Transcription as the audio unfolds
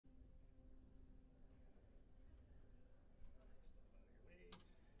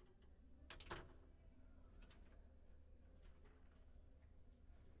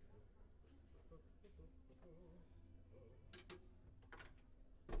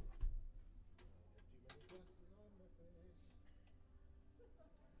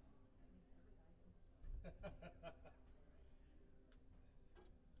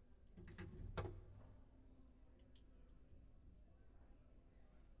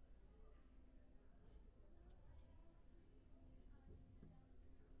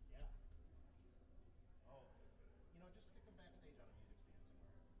Yeah. Oh, you know, just stick them backstage on a music stand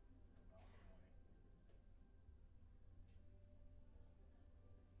somewhere. I'll put them away.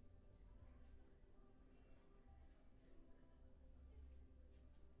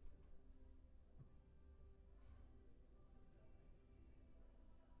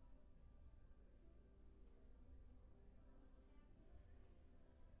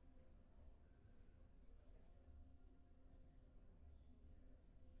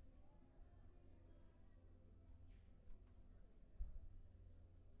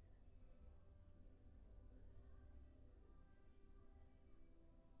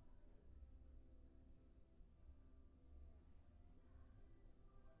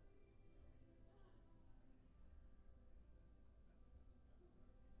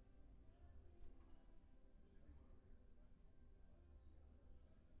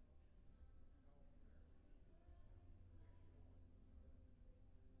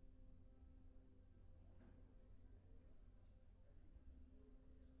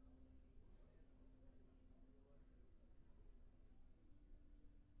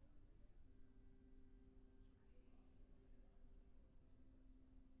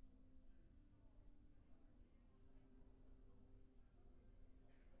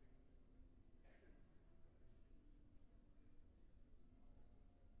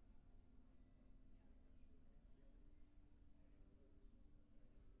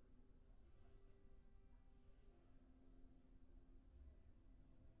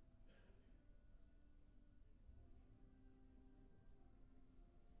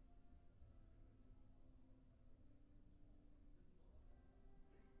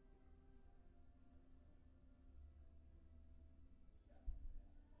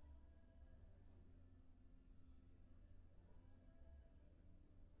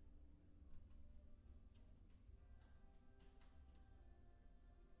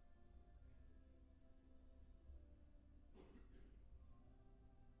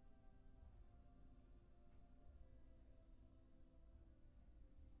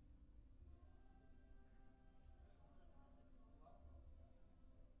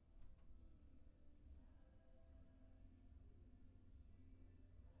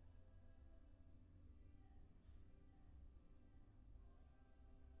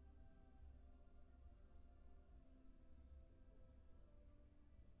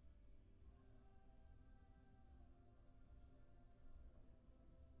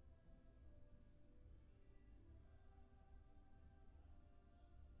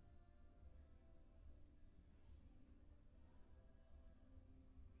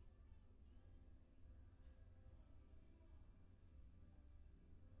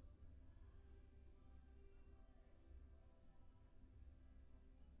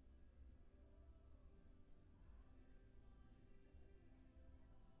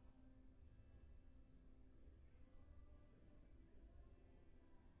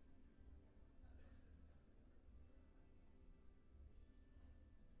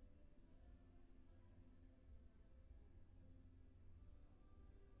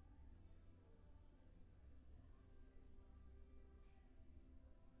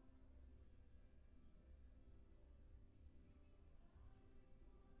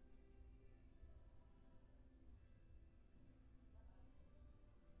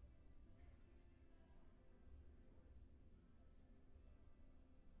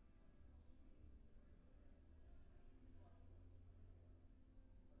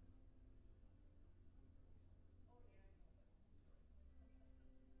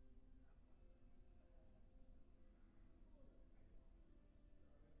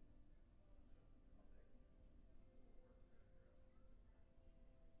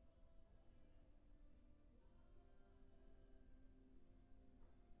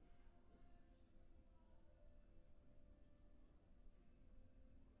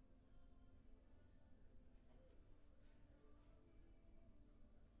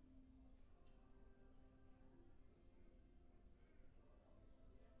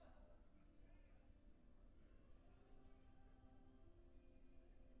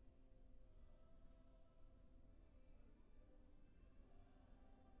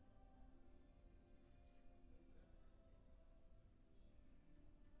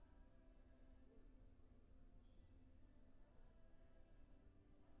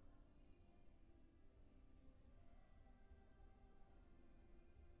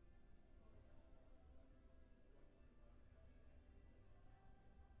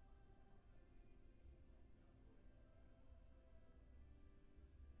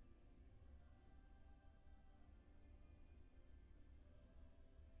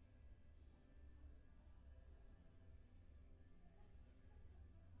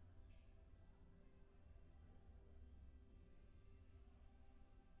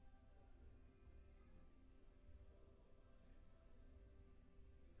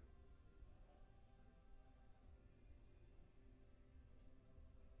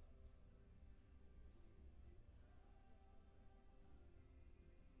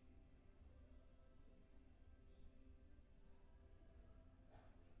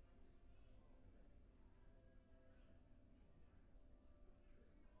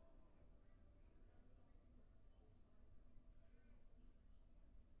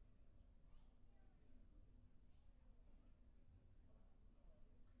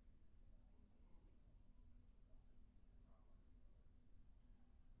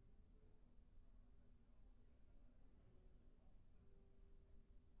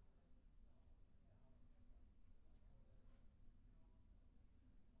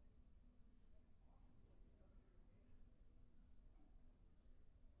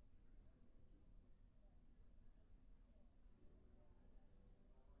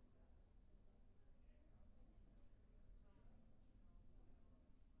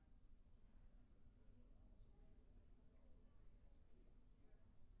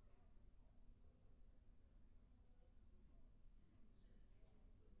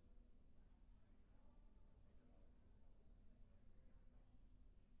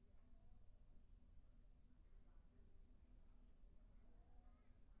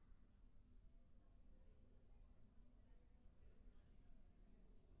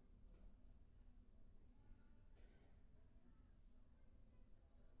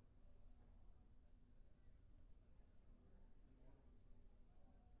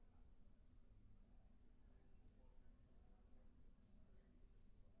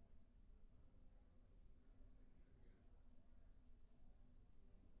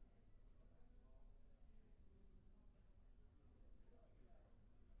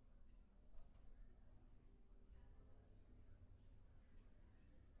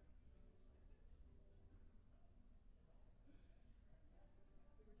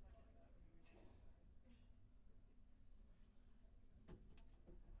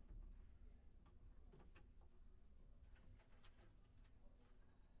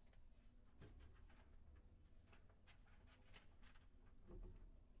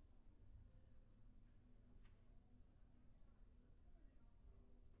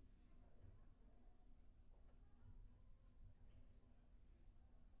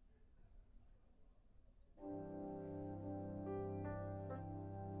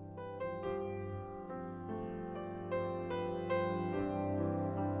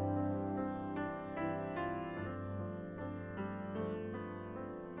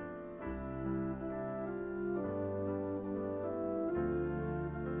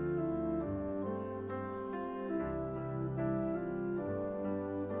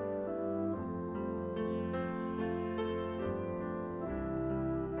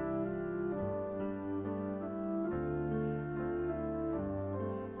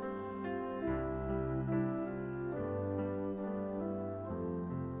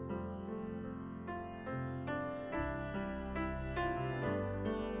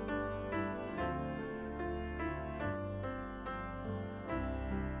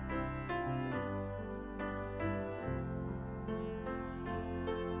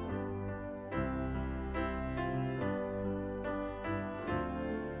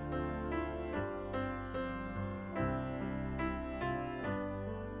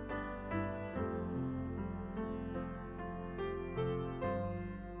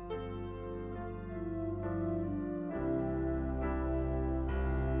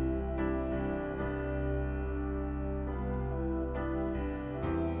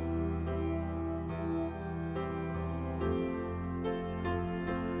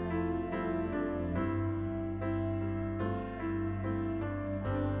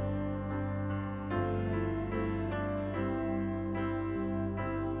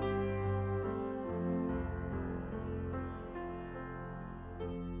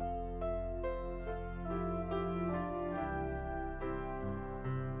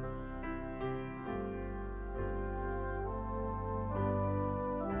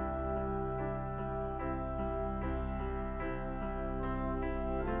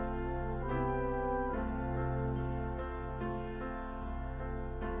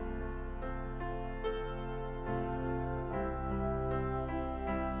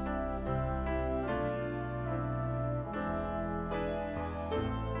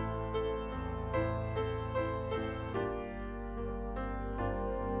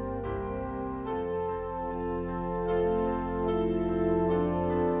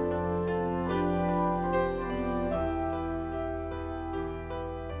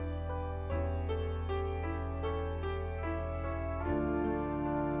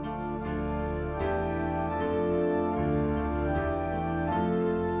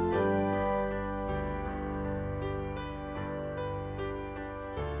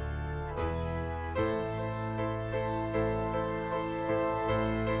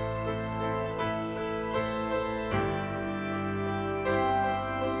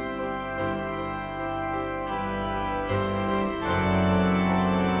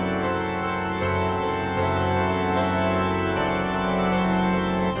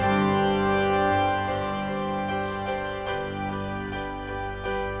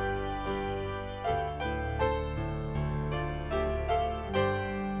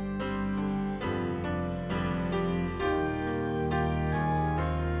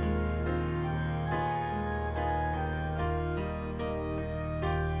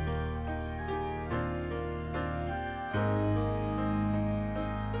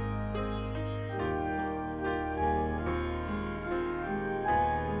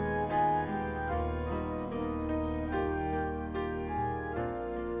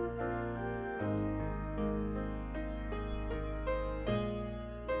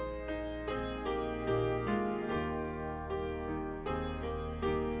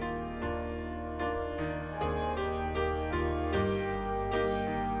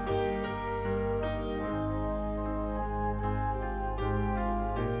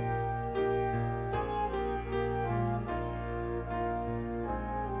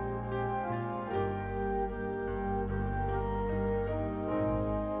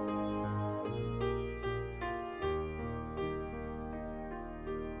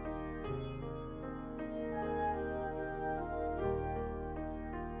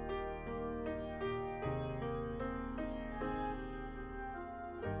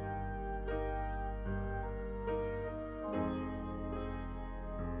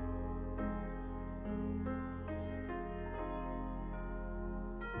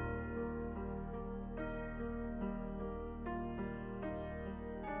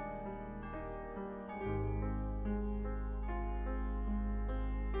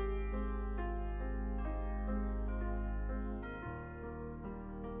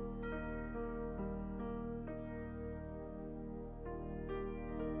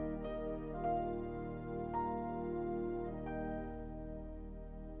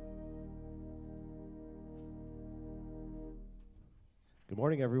 Good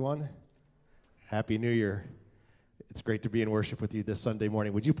morning, everyone. Happy New Year. It's great to be in worship with you this Sunday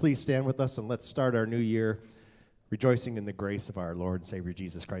morning. Would you please stand with us and let's start our new year rejoicing in the grace of our Lord and Savior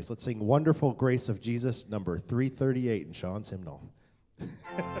Jesus Christ. Let's sing Wonderful Grace of Jesus, number 338 in Sean's hymnal.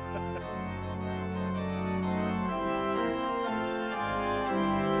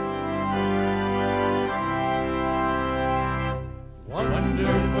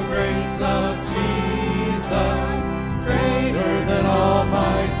 Wonderful grace of Jesus, greater than all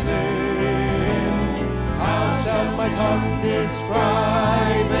my sin. How shall my tongue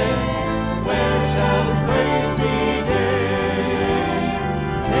describe it? Where shall His praise begin?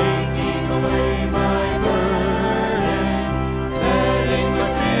 Taking away my burden, setting my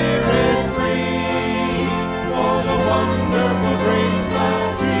spirit free. For the wonderful grace of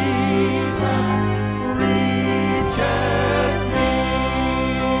Jesus reaches me.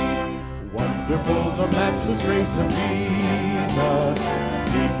 Wonderful the matchless grace of Jesus,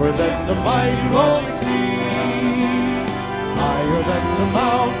 deeper than the mighty rolling sea, higher than the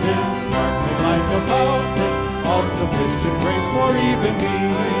mountains, sparkling like a fountain, all sufficient grace for even me.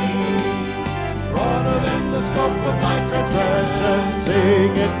 Broader than the scope of my transgression,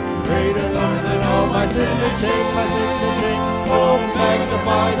 sing it, greater than all my sin and shame, my sin and shame. Oh,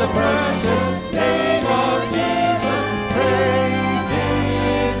 magnify the precious name of Jesus, praise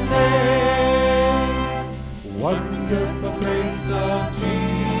His name. Wonderful grace of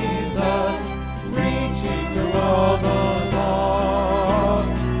Jesus, reaching to all the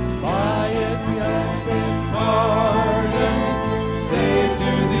lost. By it we have been pardoned, saved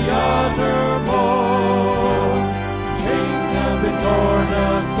to the uttermost. Chains have been torn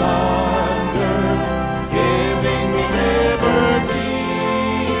asunder, giving me liberty.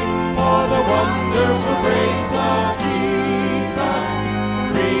 For the wonderful grace of Jesus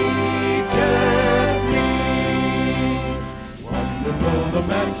reaches me. Wonderful the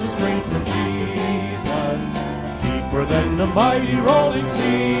matchless grace of Jesus, deeper than the mighty rolling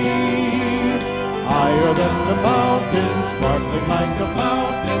sea, higher than the mountains, sparkling like a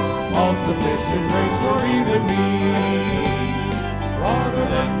fountain, all sufficient grace for even me. Broader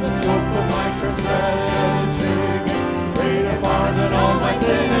than the scope of my transgression, singing, greater far than all my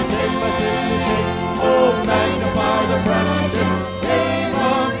sin and shame, my sin and shame. Oh, magnify the precious name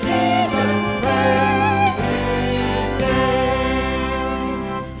of Jesus, praise His name.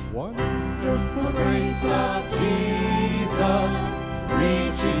 Wonderful grace of Jesus,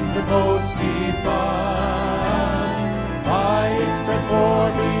 reaching the most divine, by its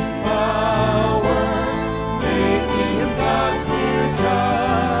transforming power, making Him God's dear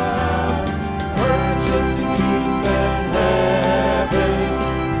child, purchasing peace and heaven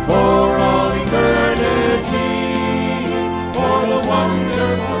for all eternity. For the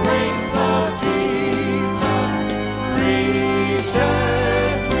wonderful grace of Jesus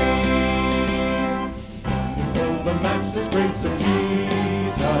reaches me. Wonderful the matchless grace of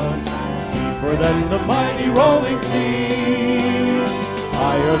Jesus, deeper than the mighty rolling sea,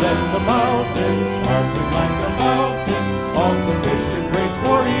 higher than the mountains, sparkling like a fountain, all sufficient grace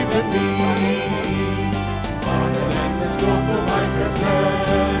for even me. Farther than the scope of my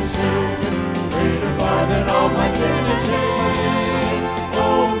transgression, sin, greater far than all my sin and shame.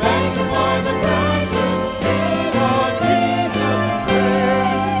 Oh, magnify the precious name of Jesus,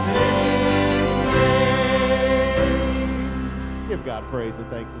 praise His name. Give God praise and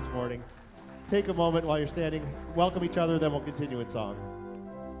thanks this morning. Take a moment while you're standing, welcome each other, then we'll continue in song.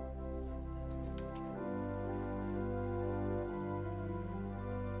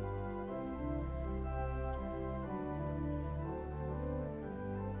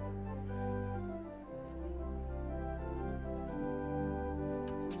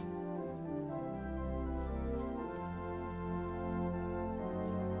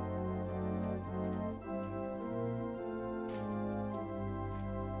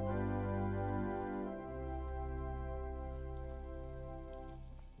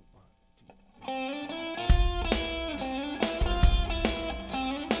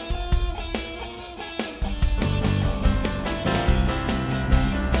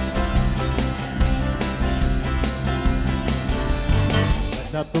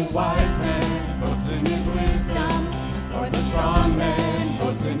 Not the wise man boast in his wisdom, or the strong man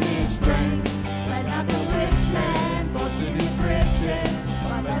boast in his strength. Let not the rich man boast in his riches,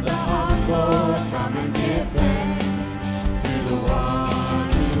 but let the humble come and give thanks to the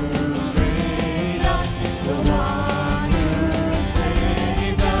one who made us, the one who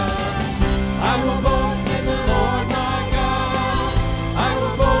saved us. I will boast in the Lord my God. I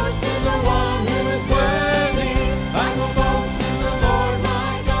will boast in the one who is worthy. I will boast in the Lord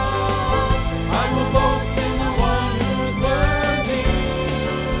my God. I will boast in the one who is worthy.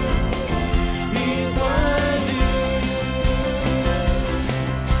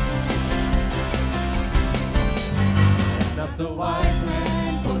 the wise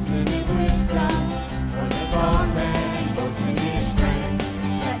man boasts in his wisdom, or the strong man boasts in his strength.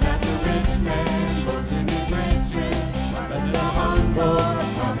 Let not the rich man boast in his riches, but let the humble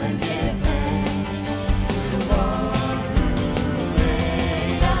come and give thanks to the one who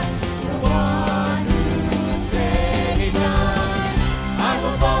made us, the one who saved us. I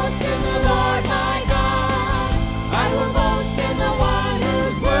will boast in the Lord my God. I will boast in the one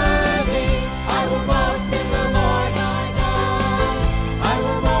who's worthy. I will boast in the Lord my God. I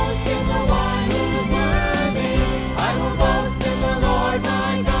will boast in the one who's worthy. I will boast in the Lord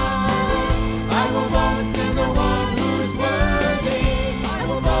my God. I will boast in the one who's worthy. I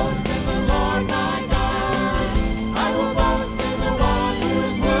will boast in the Lord my God. I will boast in the one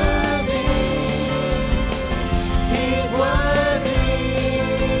who's worthy. He's worthy.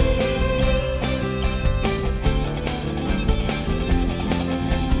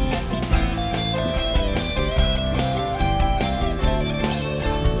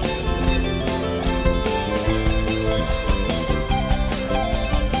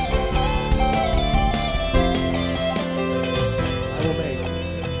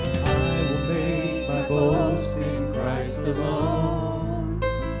 I will make my boast in Christ alone.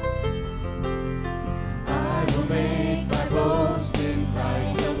 I will make my boast in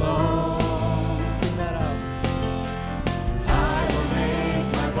Christ alone. Sing that out. I will make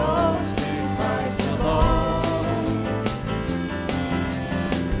my boast in Christ alone.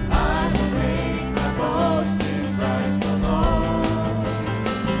 I will make my boast in Christ alone.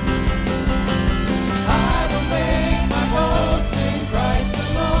 I will make my boast in Christ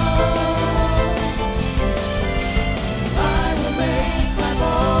alone. I will make my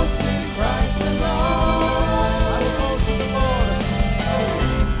boast in Christ alone.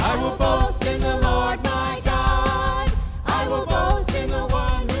 I will boast in the Lord my God. I will boast in the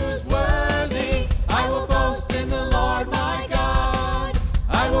one who's worthy. I will boast in the Lord my God.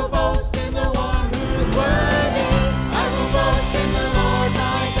 I will boast in the one who's worthy. I will boast in the Lord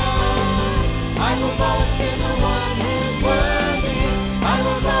my God. I will boast in the one who's worthy. I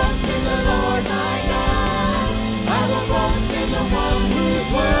will boast in the Lord my God. I will boast in the one who's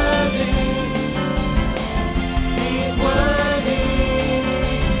worthy. He's worthy.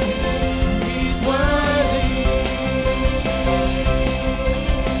 He's worthy.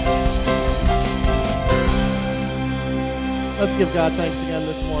 Let's give God thanks again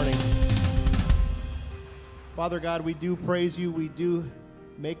this morning. Father God, we do praise you. We do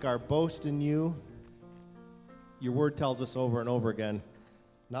make our boast in you. Your word tells us over and over again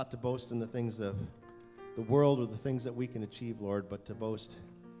not to boast in the things of the world or the things that we can achieve, Lord, but to boast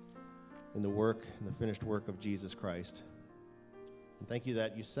in the work and the finished work of Jesus Christ. And thank you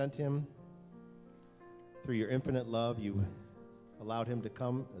that you sent him through your infinite love. You allowed him to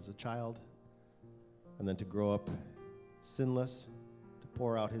come as a child and then to grow up sinless, to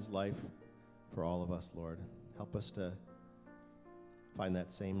pour out his life for all of us, Lord. Help us to find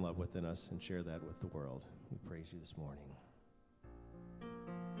that same love within us and share that with the world. We praise you this morning.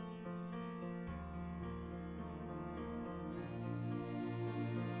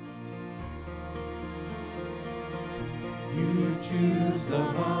 You choose the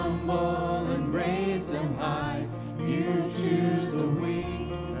humble and raise them high. You choose the weak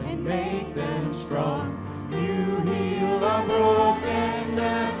and make them strong. You heal our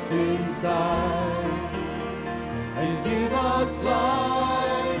brokenness inside and give us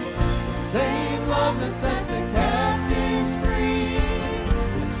life. The same love that set the captives free,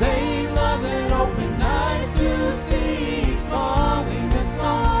 the same love that opened eyes to see, is calling us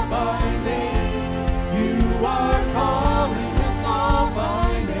all by name. You are calling us all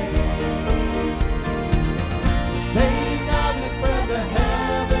by name. The same God that spread the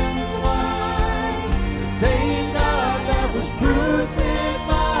heavens wide, the same God that was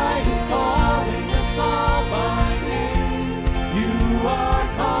crucified, is calling us all by name. You are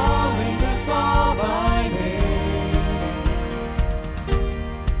calling us all by name.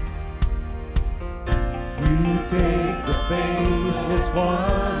 You take the faithless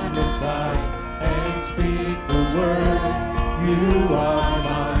one aside and speak the words, you are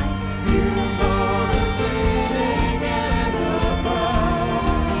mine. You know the sinning and the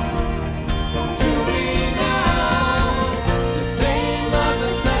proud. Come to me now. The same love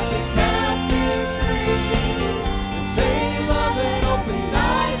that set the captives free, the same love that opened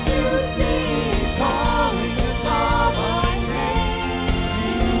eyes to see, is calling us all by name.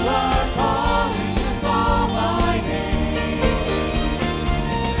 You are calling us all by name.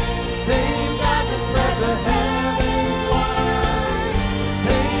 The same God that spread the heavens wide, the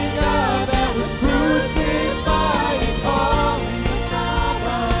same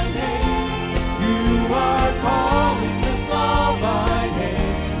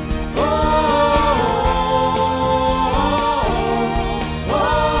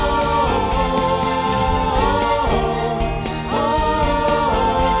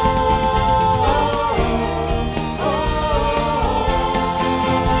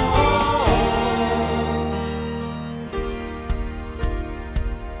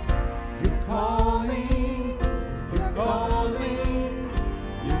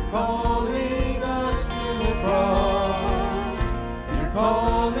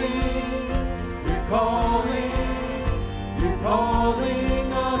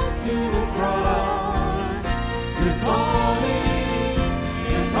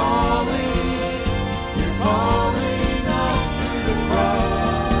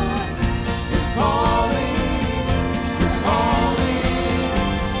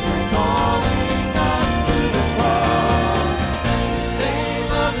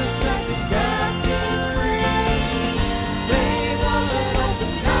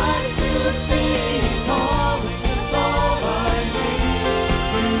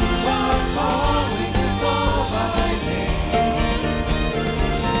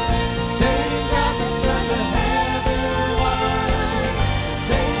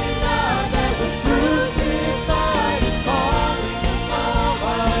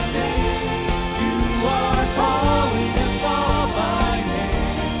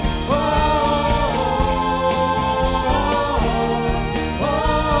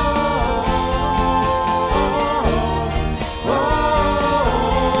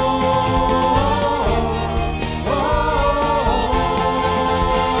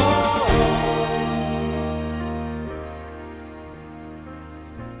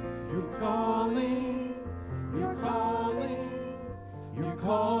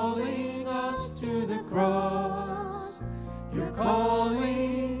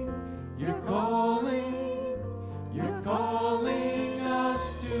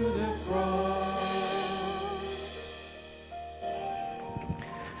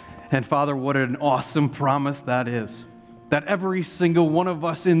And Father, what an awesome promise that is. That every single one of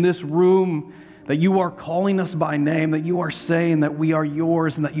us in this room, that you are calling us by name, that you are saying that we are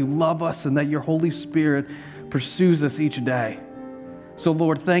yours and that you love us and that your Holy Spirit pursues us each day. So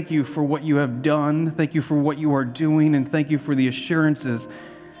Lord, thank you for what you have done. Thank you for what you are doing. And thank you for the assurances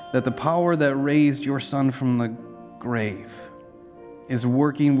that the power that raised your Son from the grave is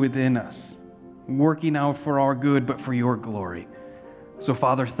working within us, working out for our good, but for your glory. So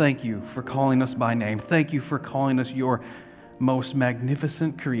Father, thank you for calling us by name. Thank you for calling us your most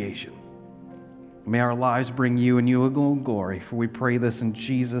magnificent creation. May our lives bring you and you alone glory, for we pray this in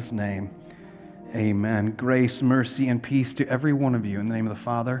Jesus' name. Amen. Grace, mercy, and peace to every one of you in the name of the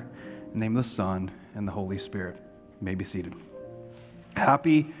Father, in the name of the Son, and the Holy Spirit. You may be seated.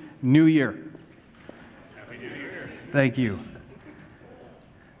 Happy New Year. Happy New Year. Thank you.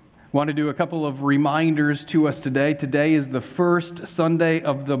 Want to do a couple of reminders to us today. Today is the first Sunday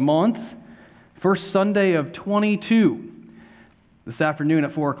of the month, first Sunday of 22. This afternoon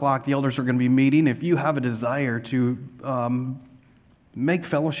at 4 o'clock, the elders are going to be meeting. If you have a desire to make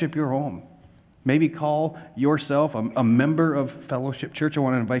fellowship your home, maybe call yourself a member of Fellowship Church, I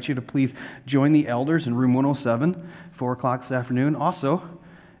want to invite you to please join the elders in room 107, 4 o'clock this afternoon. Also,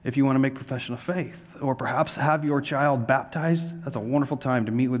 if you want to make profession of faith or perhaps have your child baptized, that's a wonderful time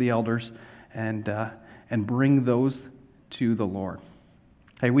to meet with the elders and bring those to the Lord.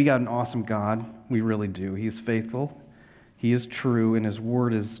 Hey, we got an awesome God. We really do. He is faithful. He is true, and his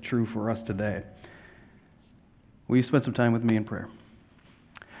word is true for us today. Will you spend some time with me in prayer?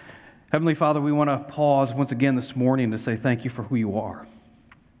 Heavenly Father, we want to pause once again this morning to say thank you for who you are.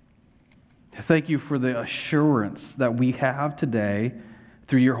 Thank you for the assurance that we have today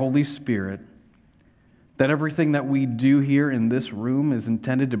through your Holy Spirit, that everything that we do here in this room is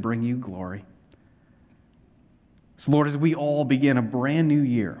intended to bring you glory. So Lord, as we all begin a brand new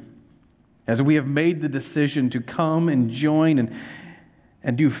year, as we have made the decision to come and join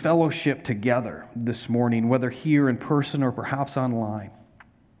and do fellowship together this morning, whether here in person or perhaps online,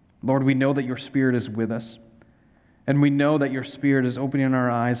 Lord, we know that your Spirit is with us, and we know that your Spirit is opening our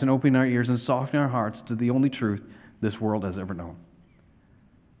eyes and opening our ears and softening our hearts to the only truth this world has ever known.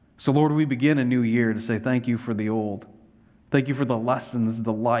 So, Lord, we begin a new year to say thank you for the old. Thank you for the lessons,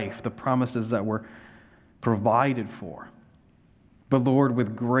 the life, the promises that were provided for. But, Lord,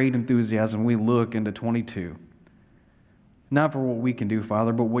 with great enthusiasm, we look into 22. Not for what we can do,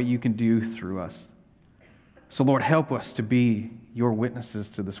 Father, but what you can do through us. So, Lord, help us to be your witnesses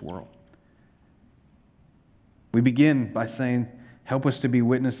to this world. We begin by saying, help us to be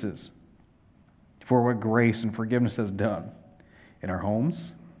witnesses for what grace and forgiveness has done in our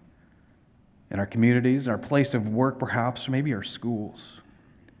homes, in our communities, our place of work, perhaps, maybe our schools.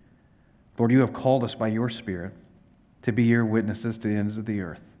 Lord, you have called us by your Spirit to be your witnesses to the ends of the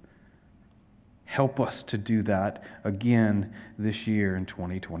earth. Help us to do that again this year in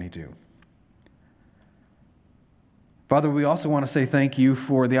 2022. Father, we also want to say thank you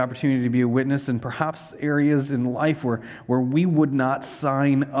for the opportunity to be a witness in perhaps areas in life where we would not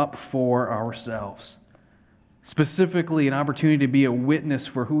sign up for ourselves. Specifically, an opportunity to be a witness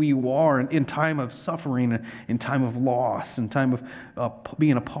for who you are in time of suffering, in time of loss, in time of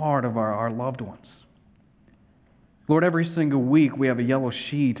being a part of our loved ones. Lord, every single week we have a yellow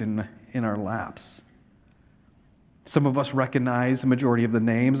sheet in our laps. Some of us recognize the majority of the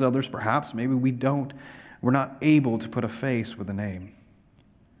names, others perhaps, maybe we don't. We're not able to put a face with a name.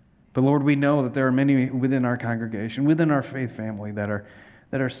 But Lord, we know that there are many within our congregation, within our faith family that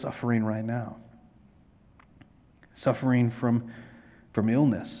are suffering right now. Suffering from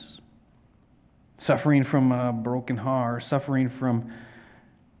illness, suffering from a broken heart, suffering from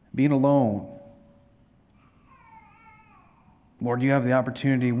being alone. Lord, you have the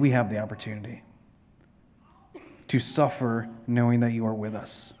opportunity, we have the opportunity to suffer knowing that you are with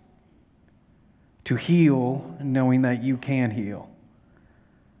us, to heal knowing that you can heal.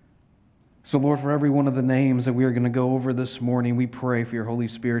 So Lord, for every one of the names that we are going to go over this morning, we pray for your Holy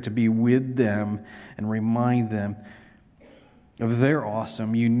Spirit to be with them and remind them of their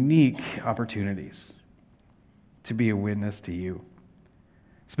awesome, unique opportunities to be a witness to you.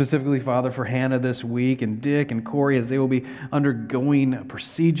 Specifically, Father, for Hannah this week and Dick and Corey as they will be undergoing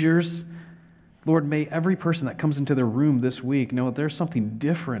procedures. Lord, may every person that comes into their room this week know that there's something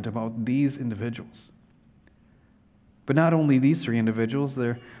different about these individuals. But not only these three individuals,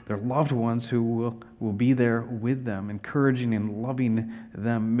 their loved ones who will be there with them, encouraging and loving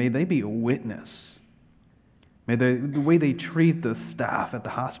them. May they be a witness. May the way they treat the staff at the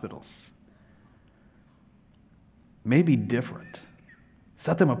hospitals may be different.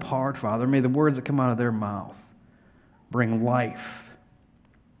 Set them apart, Father. May the words that come out of their mouth bring life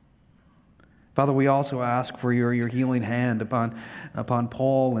Father, we also ask for your healing hand upon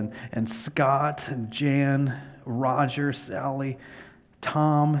Paul and Scott and Jan, Roger, Sally,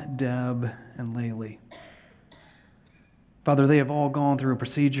 Tom, Deb, and Laylee. Father, they have all gone through a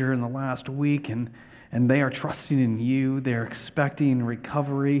procedure in the last week, and they are trusting in you. They are expecting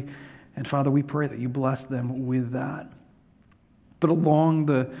recovery. And Father, we pray that you bless them with that. But along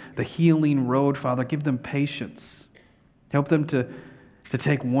the healing road, Father, give them patience. Help them to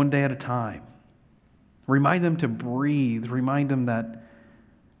take one day at a time. Remind them to breathe. Remind them that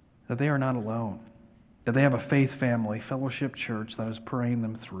they are not alone, that they have a faith family, fellowship church that is praying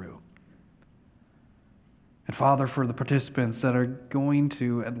them through. And Father, for the participants that are going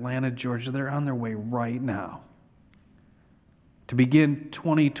to Atlanta, Georgia, they're on their way right now to begin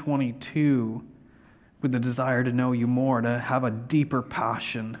 2022 with the desire to know you more, to have a deeper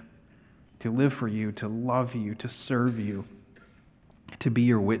passion to live for you, to love you, to serve you, to be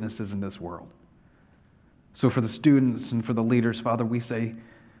your witnesses in this world. So for the students and for the leaders, Father, we say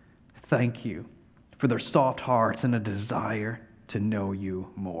thank you for their soft hearts and a desire to know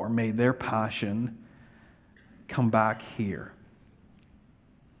you more. May their passion come back here.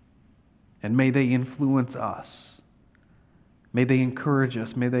 And may they influence us. May they encourage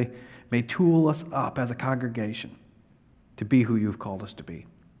us. May tool us up as a congregation to be who you've called us to be.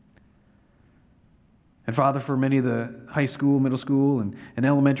 And Father, for many of the high school, middle school, and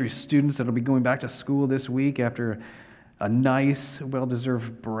elementary students that will be going back to school this week after a nice,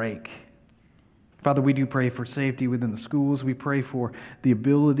 well-deserved break, Father, we do pray for safety within the schools. We pray for the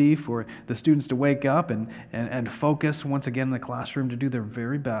ability for the students to wake up and focus once again in the classroom to do their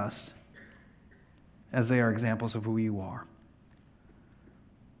very best as they are examples of who you are.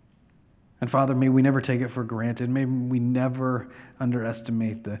 And Father, may we never take it for granted. May we never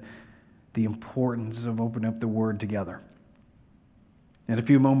underestimate the importance of opening up the Word together. In a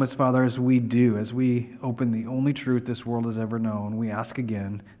few moments, Father, as we open the only truth this world has ever known, we ask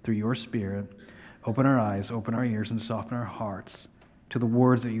again through your Spirit, open our eyes, open our ears, and soften our hearts to the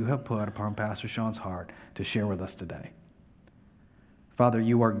words that you have put upon Pastor Sean's heart to share with us today. Father,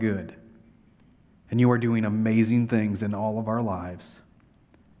 you are good, and you are doing amazing things in all of our lives.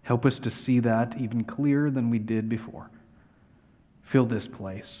 Help us to see that even clearer than we did before. Fill this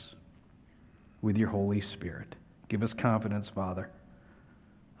place with your Holy Spirit. Give us confidence, Father.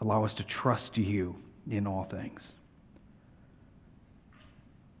 Allow us to trust you in all things.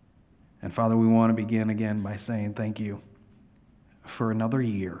 And Father, we want to begin again by saying thank you for another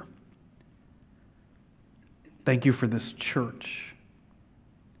year. Thank you for this church.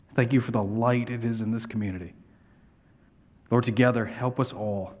 Thank you for the light it is in this community. Lord, together, help us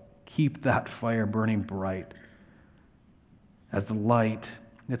all keep that fire burning bright. As the light,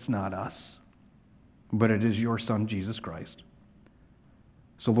 it's not us, but it is your Son, Jesus Christ.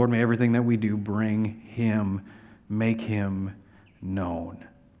 So, Lord, may everything that we do bring him, make him known.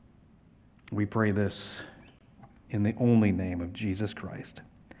 We pray this in the only name of Jesus Christ.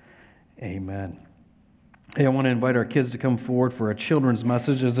 Amen. Hey, I want to invite our kids to come forward for a children's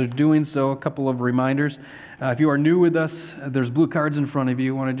message. As they're doing so, a couple of reminders. If you are new with us, there's blue cards in front of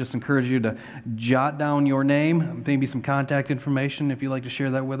you. I want to just encourage you to jot down your name, maybe some contact information if you'd like to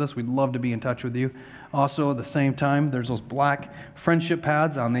share that with us. We'd love to be in touch with you. Also, at the same time, there's those black friendship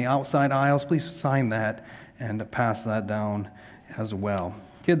pads on the outside aisles. Please sign that and pass that down as well.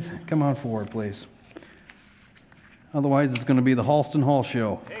 Kids, come on forward, please. Otherwise, it's going to be the Halston Hall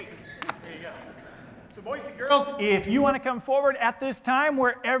show. Hey, there you go. So boys and girls, if you want to come forward at this time,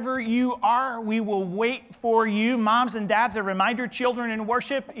 wherever you are, we will wait for you. Moms and dads, a reminder, Children in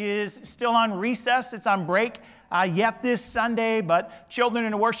Worship is still on recess. It's on break yet this Sunday, but Children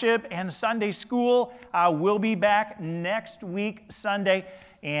in Worship and Sunday School will be back next week, Sunday.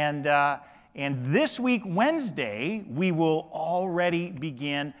 And this week, Wednesday, we will already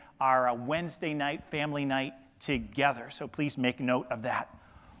begin our Wednesday night family night together. So please make note of that.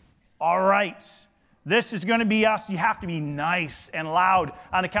 All right. This is going to be us. You have to be nice and loud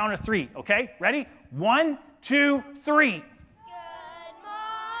on the count of three. Okay? Ready? 1, 2, 3. Good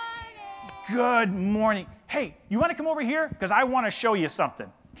morning. Good morning. Hey, you want to come over here? Because I want to show you something.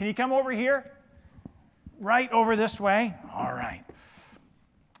 Can you come over here? Right over this way. All right.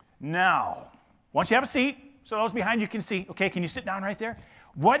 Now, once you have a seat, so those behind you can see. Okay, can you sit down right there?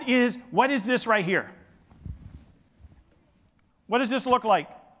 What is this right here? What does this look like?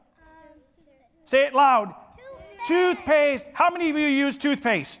 Say it loud. Toothpaste. How many of you use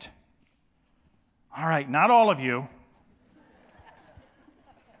toothpaste? All right, not all of you.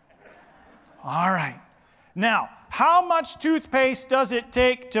 All right. Now, how much toothpaste does it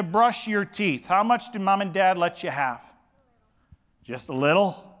take to brush your teeth? How much do mom and dad let you have? Just a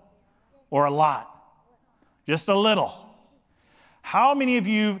little? or a lot? Just a little. How many of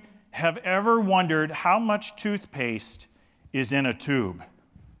you have ever wondered how much toothpaste is in a tube?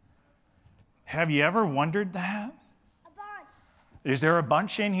 Have you ever wondered that? A bunch. Is there a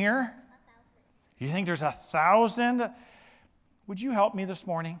bunch in here? You think there's 1,000? Would you help me this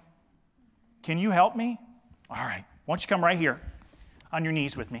morning? Can you help me? All right. Why don't you come right here on your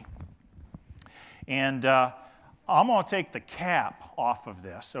knees with me? And I'm going to take the cap off of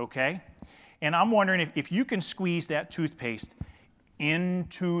this, okay? And I'm wondering if you can squeeze that toothpaste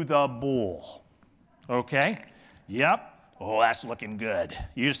into the bowl, okay? Yep. Oh, that's looking good.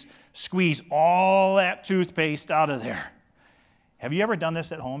 You just squeeze all that toothpaste out of there. Have you ever done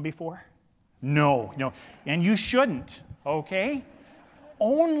this at home before? No. And you shouldn't, okay?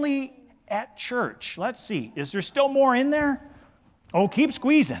 Only at church. Let's see. Is there still more in there? Oh, keep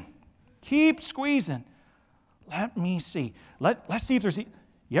squeezing. Keep squeezing. Let me see. Let's see if there's...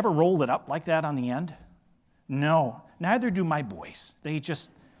 You ever rolled it up like that on the end? No. Neither do my boys. They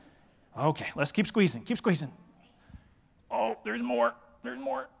just... Okay, let's keep squeezing. Keep squeezing. Oh, there's more. There's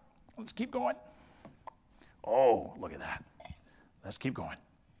more. Let's keep going. Oh, look at that. Let's keep going.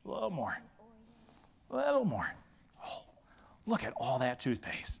 A little more. A little more. Oh, look at all that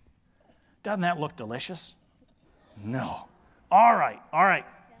toothpaste. Doesn't that look delicious? No. All right, all right.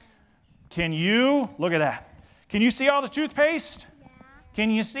 Can you, look at that. Can you see all the toothpaste? Yeah. Can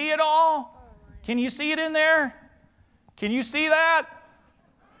you see it all? Can you see it in there? Can you see that?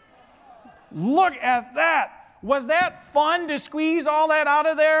 Look at that. Was that fun to squeeze all that out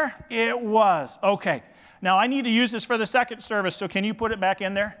of there? It was. Okay. Now, I need to use this for the second service, so can you put it back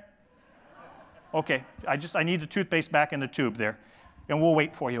in there? Okay. I need the toothpaste back in the tube there. And we'll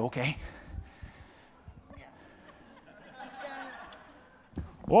wait for you, okay?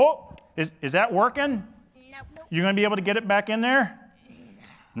 Oh, is that working? Nope. You're going to be able to get it back in there?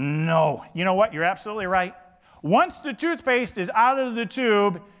 No. You know what? You're absolutely right. Once the toothpaste is out of the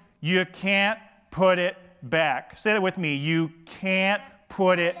tube, you can't put it back. Say that with me. You can't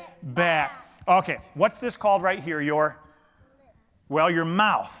put it back. Okay. What's this called right here? Your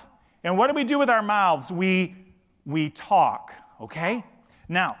mouth. And what do we do with our mouths? We talk, okay?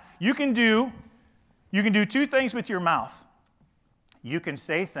 Now, you can do two things with your mouth. You can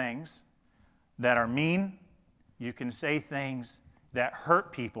say things that are mean, you can say things that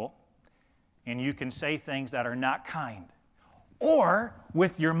hurt people, and you can say things that are not kind. Or,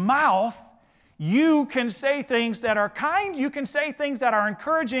 with your mouth, you can say things that are kind, you can say things that are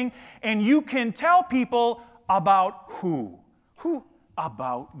encouraging, and you can tell people about who? Who?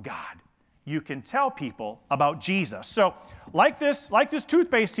 About God. You can tell people about Jesus. So, like this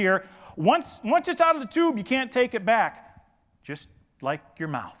toothpaste here, once it's out of the tube, you can't take it back. Just like your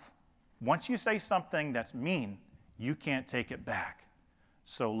mouth. Once you say something that's mean, you can't take it back.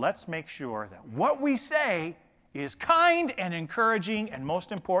 So let's make sure that what we say is kind and encouraging, and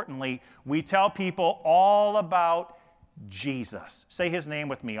most importantly, we tell people all about Jesus. Say his name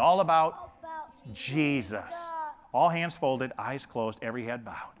with me. All about Jesus. All hands folded, eyes closed, every head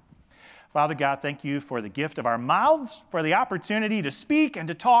bowed. Father God, thank you for the gift of our mouths, for the opportunity to speak and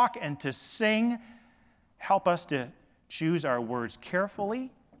to talk and to sing. Help us to choose our words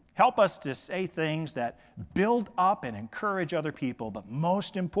carefully. Help us to say things that build up and encourage other people, but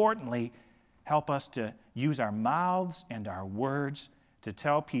most importantly, help us to use our mouths and our words to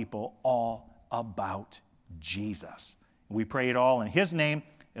tell people all about Jesus. We pray it all in his name,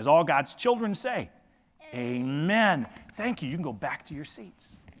 as all God's children say. Amen. Thank you. You can go back to your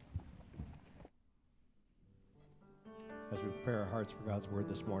seats. As we prepare our hearts for God's word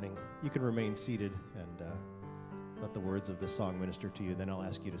this morning, you can remain seated and let the words of this song minister to you. Then I'll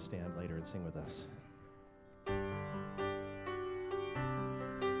ask you to stand later and sing with us.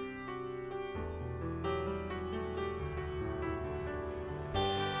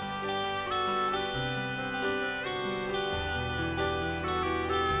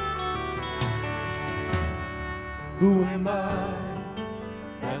 Who am I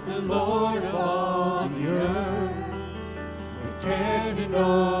that the Lord of all the earth would care to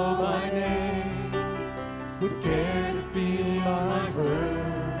know my name, would care to feel my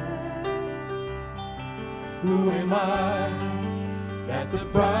hurt? Who am I that the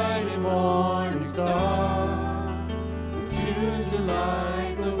bright and morning star would choose to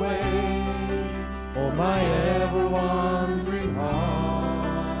light the way for my ever-wandering heart?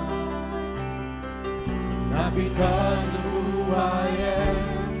 Not because of who I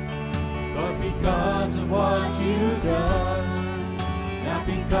am, but because of what you've done. Not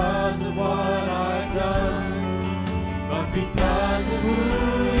because of what I've done, but because of who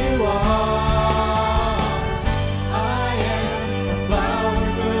you are. I am a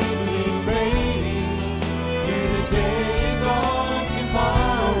flower blooming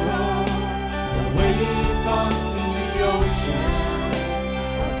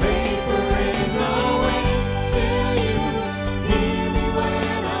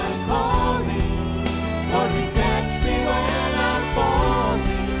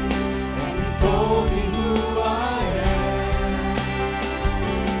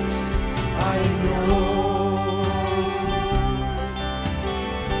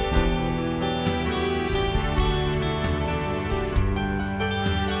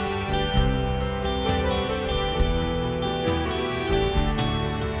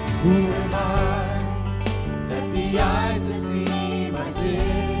Who am I that the eyes that see my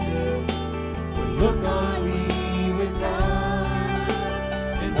sin would look on me with love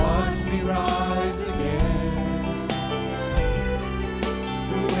and watch me rise again?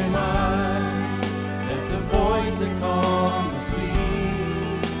 Who am I that the voice that calmed the sea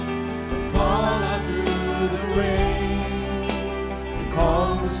would call out through the rain and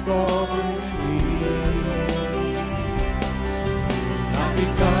calm the storm in me? Not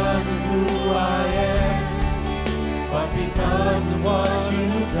because of who I am, but because of what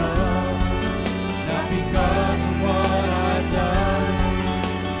you've done. Not because of what I've done,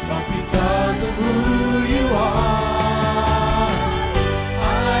 but because of who you are.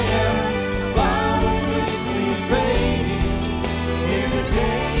 I am a flower quickly fading, here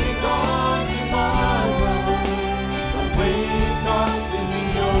today, gone tomorrow. A wave tossed in the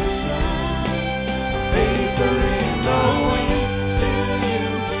ocean, a vapor in the wind. Still you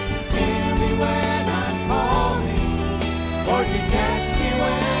hear me when I'm calling, or you catch me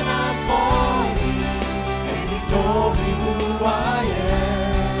when I'm falling, and you told me who I am.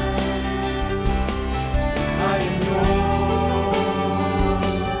 I am yours.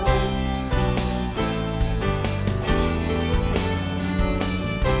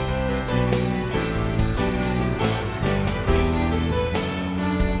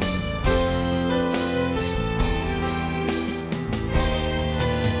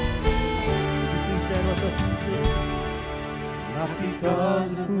 Would you please stand with us and sing? Not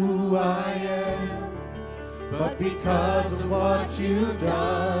because of who I am, but because of what you've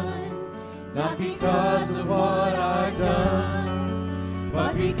done. Not because of what I've done,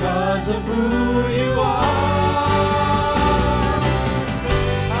 but because of who you are.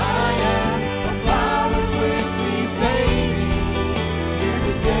 I am a flower quickly fading, here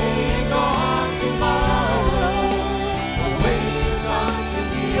today and gone tomorrow. A wave tossed in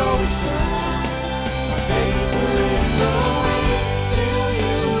the ocean, a vapor in the wind. Still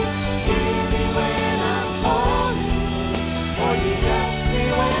you hear me when I'm calling, or you catch me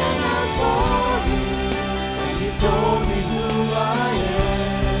when I'm falling, and you told me who I am.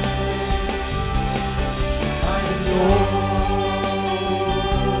 I am yours.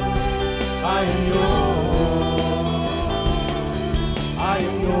 I am yours. I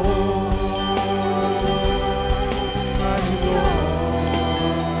am yours. I am yours.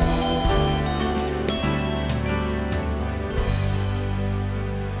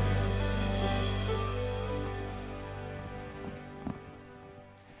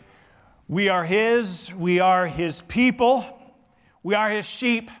 We are His. We are His people. We are His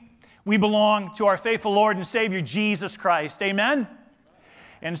sheep. We belong to our faithful Lord and Savior, Jesus Christ. Amen?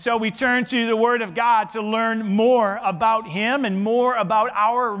 And so we turn to the Word of God to learn more about Him and more about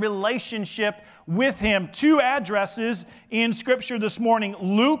our relationship with Him. Two addresses in Scripture this morning.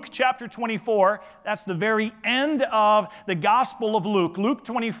 Luke chapter 24. That's the very end of the Gospel of Luke. Luke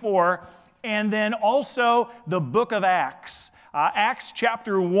 24. And then also the book of Acts. Acts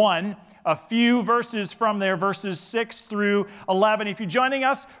chapter 1. A few verses from there, verses 6 through 11. If you're joining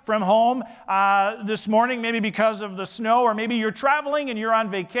us from home this morning, maybe because of the snow, or maybe you're traveling and you're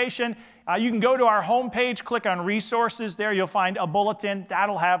on vacation, you can go to our homepage, click on resources. There you'll find a bulletin.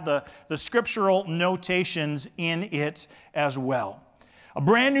 That'll have the scriptural notations in it as well. A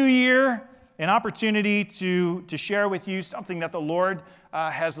brand new year, an opportunity to share with you something that the Lord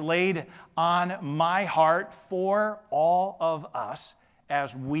has laid on my heart for all of us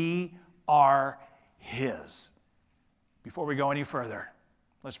as we are His. Before we go any further,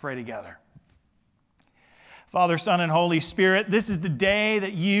 let's pray together. Father, Son, and Holy Spirit, this is the day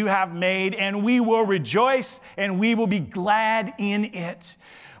that you have made, and we will rejoice and we will be glad in it.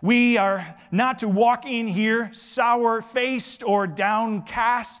 We are not to walk in here sour-faced or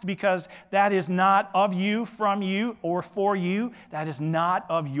downcast, because that is not of you, from you, or for you. That is not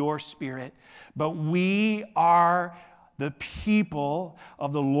of your Spirit. But we are the people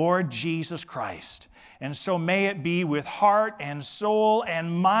of the Lord Jesus Christ. And so may it be with heart and soul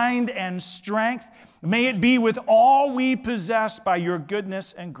and mind and strength. May it be with all we possess by your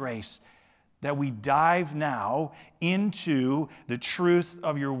goodness and grace, that we dive now into the truth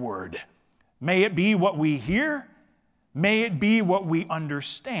of your word. May it be what we hear, may it be what we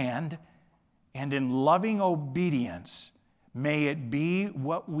understand, and in loving obedience, may it be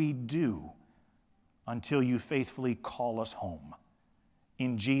what we do until you faithfully call us home.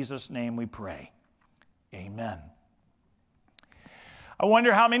 In Jesus' name we pray. Amen. I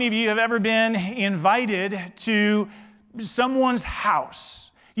wonder how many of you have ever been invited to someone's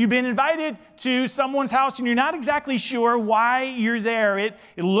house You've been invited to someone's house and you're not exactly sure why you're there. It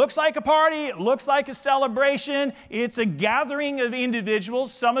looks like a party. It looks like a celebration. It's a gathering of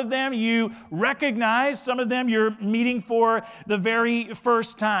individuals. Some of them you recognize. Some of them you're meeting for the very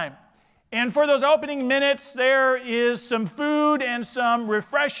first time. And for those opening minutes, there is some food and some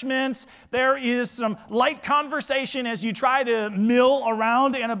refreshments. There is some light conversation as you try to mill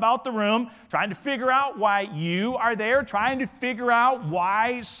around and about the room, trying to figure out why you are there, trying to figure out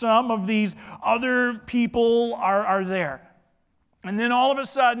why some of these other people are there. And then all of a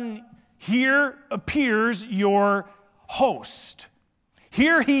sudden, here appears your host.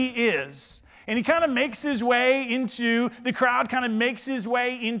 Here he is. And he kind of makes his way into the crowd, kind of makes his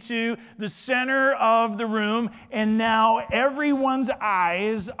way into the center of the room, and now everyone's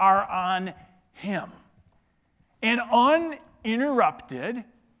eyes are on him. And uninterrupted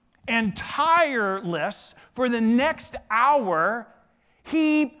and tireless for the next hour,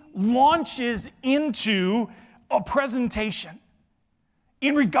 he launches into a presentation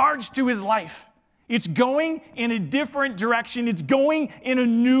in regards to his life. It's going in a different direction. It's going in a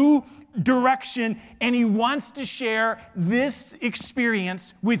new direction, and he wants to share this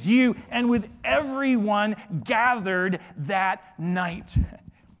experience with you and with everyone gathered that night.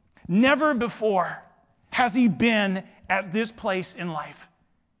 Never before has he been at this place in life.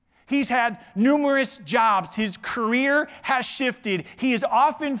 He's had numerous jobs. His career has shifted. He has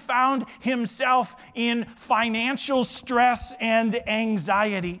often found himself in financial stress and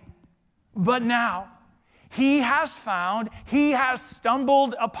anxiety. But now, he has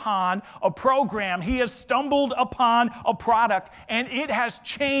stumbled upon a program. He has stumbled upon a product, and it has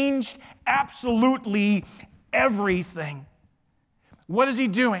changed absolutely everything. What is he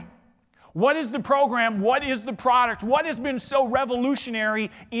doing? What is the program? What is the product? What has been so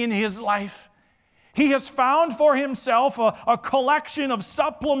revolutionary in his life? He has found for himself a collection of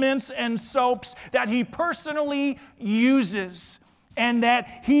supplements and soaps that he personally uses, and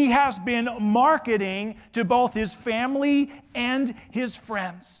that he has been marketing to both his family and his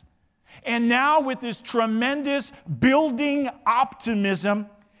friends. And now, with this tremendous building optimism,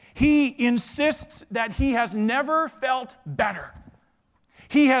 he insists that he has never felt better.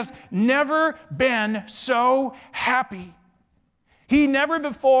 He has never been so happy. He never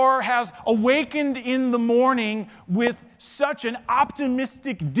before has awakened in the morning with such an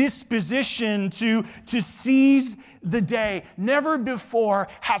optimistic disposition to seize the day. Never before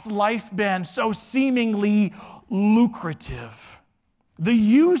has life been so seemingly lucrative. The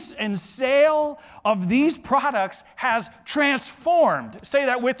use and sale of these products has transformed, say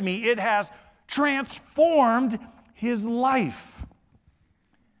that with me, it has transformed his life.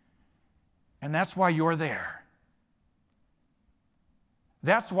 And that's why you're there.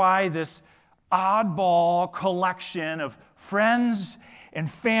 That's why this oddball collection of friends and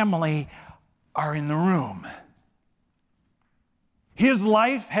family are in the room. His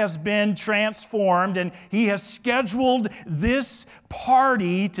life has been transformed, and he has scheduled this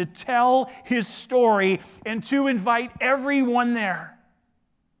party to tell his story and to invite everyone there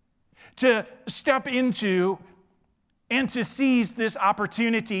to step into and to seize this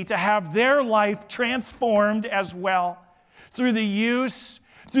opportunity to have their life transformed as well. Through the use,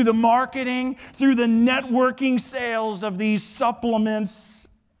 through the marketing, through the networking sales of these supplements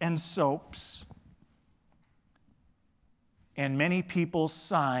and soaps. And many people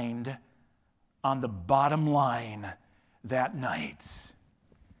signed on the bottom line that night.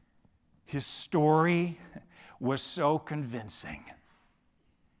 His story was so convincing.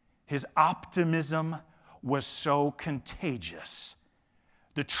 His optimism was so contagious.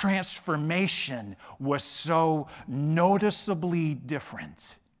 The transformation was so noticeably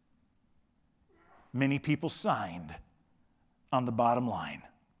different. Many people signed on the bottom line.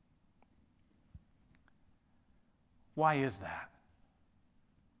 Why is that?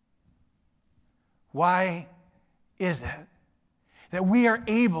 Why is it that we are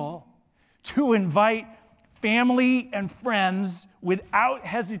able to invite family and friends without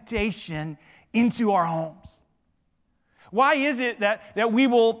hesitation into our homes? Why is it that we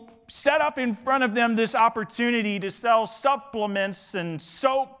will set up in front of them this opportunity to sell supplements and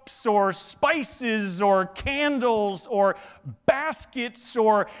soaps or spices or candles or baskets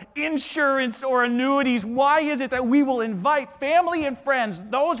or insurance or annuities? Why is it that we will invite family and friends,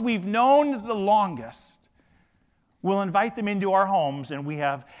 those we've known the longest, we'll invite them into our homes, and we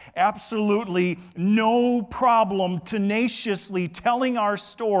have absolutely no problem tenaciously telling our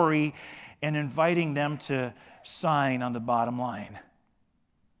story and inviting them to sign on the bottom line?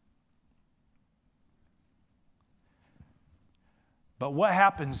 But what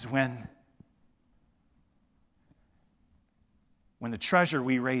happens when when the treasure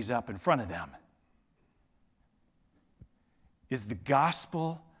we raise up in front of them is the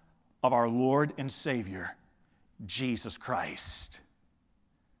gospel of our Lord and Savior, Jesus Christ.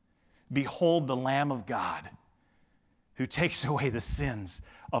 Behold the Lamb of God who takes away the sins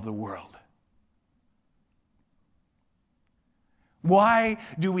of the world. Why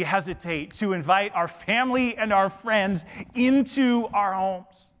do we hesitate to invite our family and our friends into our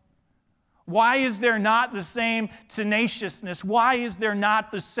homes? Why is there not the same tenaciousness? Why is there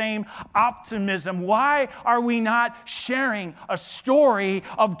not the same optimism? Why are we not sharing a story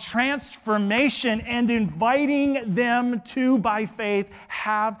of transformation and inviting them to, by faith,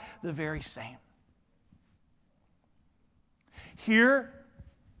 have the very same? Here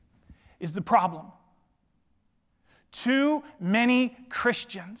is the problem. Too many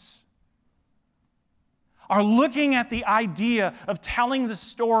Christians are looking at the idea of telling the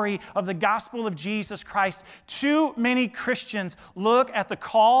story of the gospel of Jesus Christ. Too many Christians look at the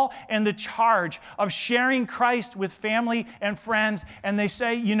call and the charge of sharing Christ with family and friends, and they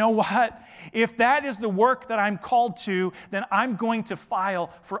say, you know what? If that is the work that I'm called to, then I'm going to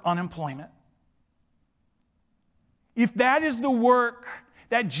file for unemployment. If that is the work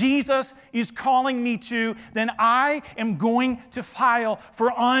that Jesus is calling me to, then I am going to file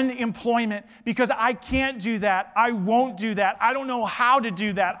for unemployment because I can't do that. I won't do that. I don't know how to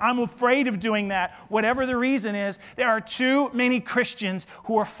do that. I'm afraid of doing that. Whatever the reason is, there are too many Christians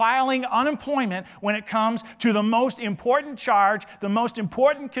who are filing unemployment when it comes to the most important charge, the most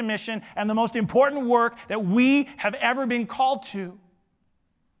important commission, and the most important work that we have ever been called to.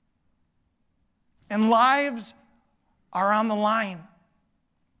 And lives are on the line.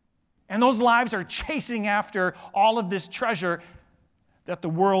 And those lives are chasing after all of this treasure that the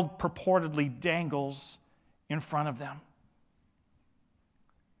world purportedly dangles in front of them.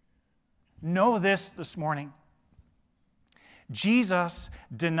 Know this morning. Jesus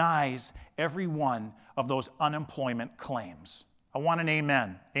denies every one of those unemployment claims. I want an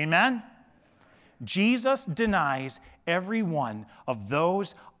amen. Amen? Jesus denies every one of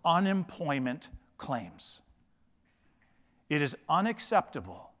those unemployment claims. It is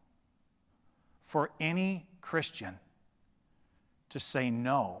unacceptable for any Christian to say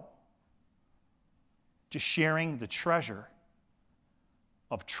no to sharing the treasure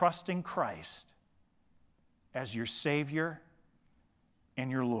of trusting Christ as your Savior and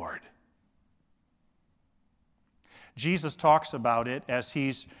your Lord. Jesus talks about it as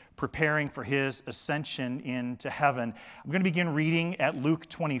he's preparing for his ascension into heaven. I'm going to begin reading at Luke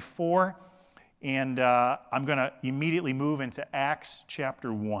 24, and I'm going to immediately move into Acts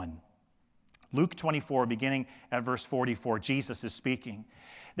chapter 1. Luke 24, beginning at verse 44, Jesus is speaking.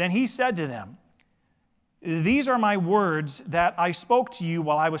 Then he said to them, "These are my words that I spoke to you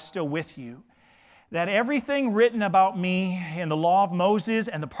while I was still with you, that everything written about me in the law of Moses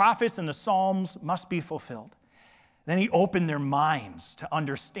and the prophets and the Psalms must be fulfilled." Then he opened their minds to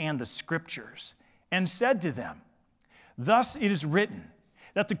understand the Scriptures and said to them, "Thus it is written,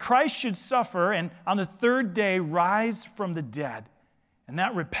 that the Christ should suffer and on the third day rise from the dead, and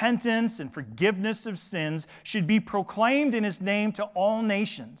that repentance and forgiveness of sins should be proclaimed in his name to all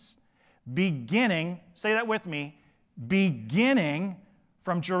nations, beginning," say that with me, "beginning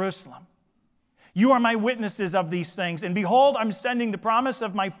from Jerusalem. You are my witnesses of these things, and behold, I'm sending the promise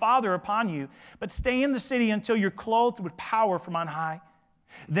of my Father upon you, but stay in the city until you're clothed with power from on high."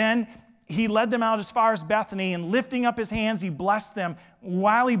 Then he led them out as far as Bethany, and lifting up his hands, he blessed them.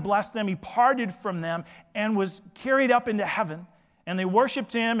 While he blessed them, he parted from them and was carried up into heaven. And they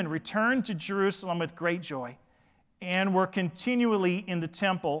worshiped him and returned to Jerusalem with great joy, and were continually in the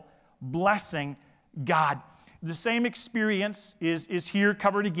temple blessing God. The same experience is here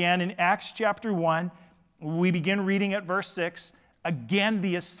covered again in Acts chapter 1. We begin reading at verse 6. Again,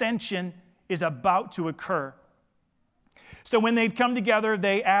 the ascension is about to occur. So when they'd come together,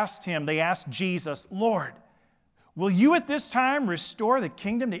 they asked Jesus, "Lord, will you at this time restore the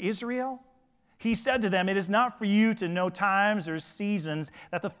kingdom to Israel?" He said to them, "It is not for you to know times or seasons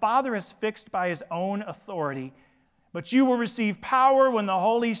that the Father has fixed by his own authority, but you will receive power when the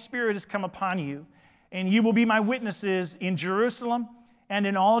Holy Spirit has come upon you, and you will be my witnesses in Jerusalem and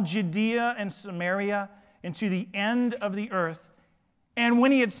in all Judea and Samaria and to the end of the earth." And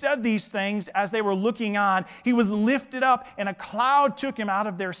when he had said these things, as they were looking on, he was lifted up, and a cloud took him out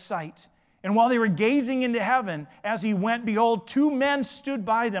of their sight. And while they were gazing into heaven as he went, behold, two men stood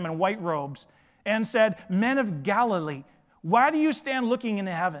by them in white robes, and said, "Men of Galilee, why do you stand looking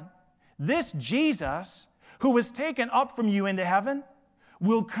into heaven? This Jesus, who was taken up from you into heaven,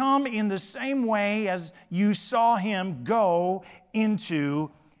 will come in the same way as you saw him go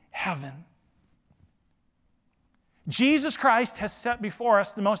into heaven." Jesus Christ has set before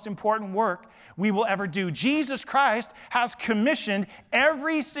us the most important work we will ever do. Jesus Christ has commissioned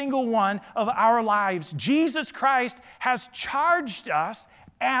every single one of our lives. Jesus Christ has charged us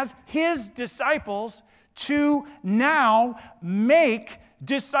as his disciples to now make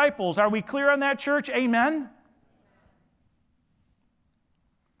disciples. Are we clear on that, church? Amen?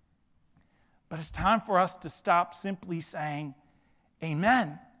 But it's time for us to stop simply saying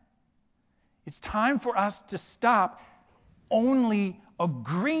amen. It's time for us to stop only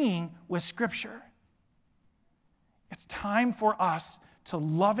agreeing with Scripture. It's time for us to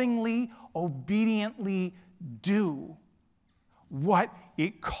lovingly, obediently do what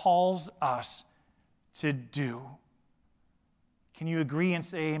it calls us to do. Can you agree and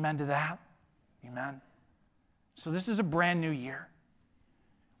say amen to that? Amen. So this is a brand new year.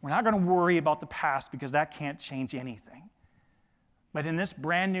 We're not going to worry about the past because that can't change anything. But in this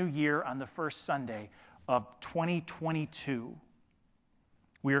brand new year, on the first Sunday of 2022,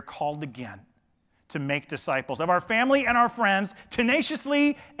 we are called again to make disciples of our family and our friends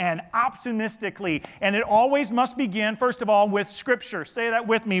tenaciously and optimistically. And it always must begin, first of all, with Scripture. Say that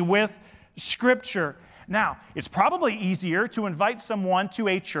with me, with Scripture. Now, it's probably easier to invite someone to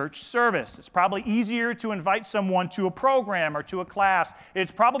a church service. It's probably easier to invite someone to a program or to a class.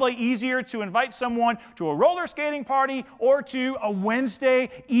 It's probably easier to invite someone to a roller skating party or to a Wednesday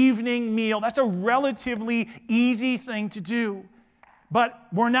evening meal. That's a relatively easy thing to do. But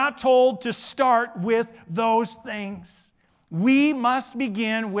we're not told to start with those things. We must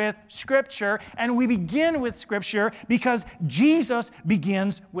begin with Scripture, and we begin with Scripture because Jesus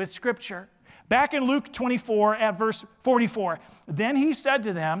begins with Scripture. Back in Luke 24 at verse 44, then he said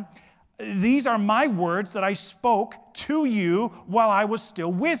to them, "These are my words that I spoke to you while I was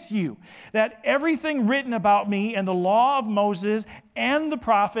still with you, that everything written about me in the law of Moses and the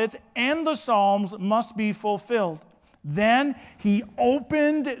prophets and the Psalms must be fulfilled." Then he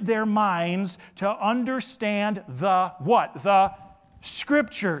opened their minds to understand the what? The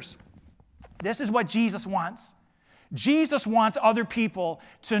Scriptures. This is what Jesus wants. Jesus wants other people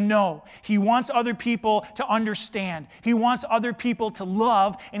to know. He wants other people to understand. He wants other people to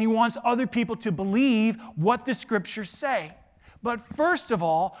love, and he wants other people to believe what the Scriptures say. But first of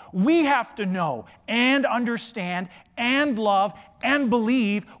all, we have to know and understand and love and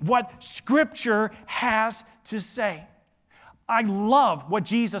believe what Scripture has to say. I love what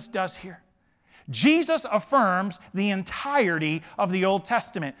Jesus does here. Jesus affirms the entirety of the Old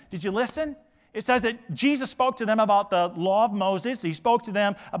Testament. Did you listen? It says that Jesus spoke to them about the law of Moses. He spoke to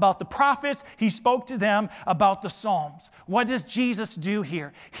them about the prophets. He spoke to them about the Psalms. What does Jesus do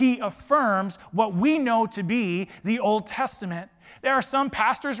here? He affirms what we know to be the Old Testament. There are some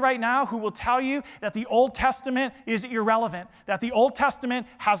pastors right now who will tell you that the Old Testament is irrelevant, that the Old Testament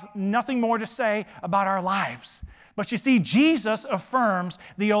has nothing more to say about our lives. But you see, Jesus affirms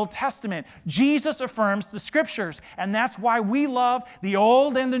the Old Testament. Jesus affirms the Scriptures. And that's why we love the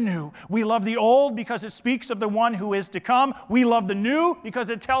Old and the New. We love the Old because it speaks of the one who is to come. We love the New because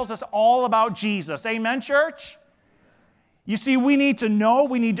it tells us all about Jesus. Amen, church? You see, we need to know,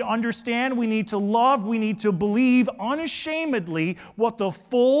 we need to understand, we need to love, we need to believe unashamedly what the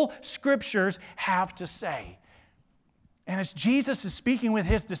full Scriptures have to say. And as Jesus is speaking with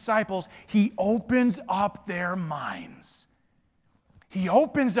his disciples, he opens up their minds. He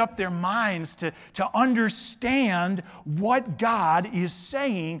opens up their minds to understand what God is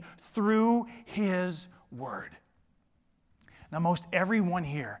saying through his word. Now, most everyone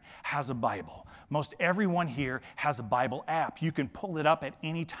here has a Bible. Most everyone here has a Bible app. You can pull it up at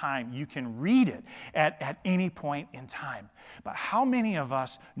any time. You can read it at any point in time. But how many of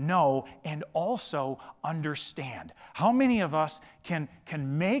us know and also understand? How many of us can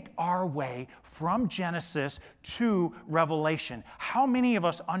make our way from Genesis to Revelation? How many of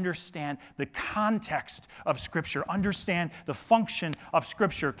us understand the context of Scripture, understand the function of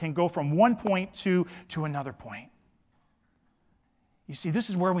Scripture, can go from one point to another point? You see, this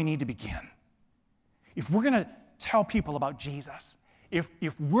is where we need to begin. If we're going to tell people about Jesus, if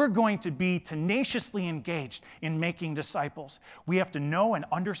we're going to be tenaciously engaged in making disciples, we have to know and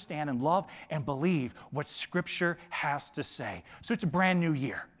understand and love and believe what Scripture has to say. So it's a brand new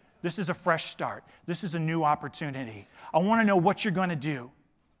year. This is a fresh start. This is a new opportunity. I want to know what you're going to do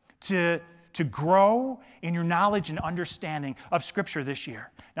to grow in your knowledge and understanding of Scripture this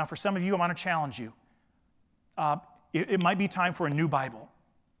year. Now, for some of you, I want to challenge you. It might be time for a new Bible.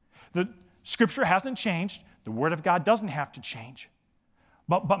 The Scripture hasn't changed. The Word of God doesn't have to change.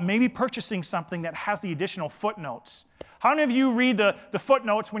 But maybe purchasing something that has the additional footnotes. How many of you read the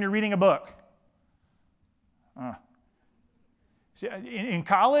footnotes when you're reading a book? See, in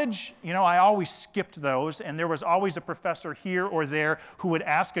college, I always skipped those, and there was always a professor here or there who would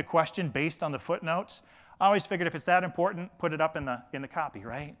ask a question based on the footnotes. I always figured if it's that important, put it up in the copy,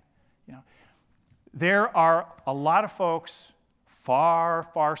 right? There are a lot of folks far,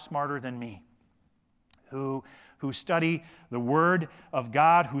 far smarter than me who study the Word of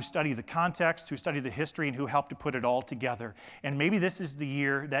God, who study the context, who study the history, and who help to put it all together. And maybe this is the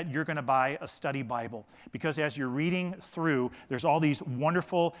year that you're going to buy a study Bible, because as you're reading through, there's all these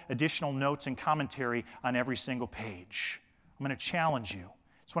wonderful additional notes and commentary on every single page. I'm going to challenge you.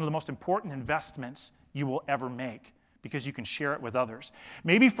 It's one of the most important investments you will ever make, because you can share it with others.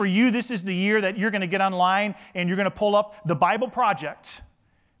 Maybe for you, this is the year that you're going to get online and you're going to pull up the Bible Project.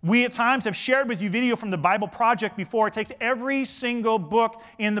 We at times have shared with you video from the Bible Project before. It takes every single book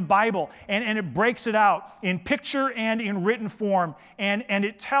in the Bible and it breaks it out in picture and in written form. And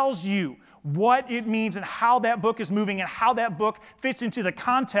it tells you what it means and how that book is moving and how that book fits into the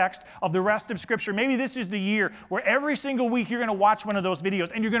context of the rest of Scripture. Maybe this is the year where every single week you're going to watch one of those videos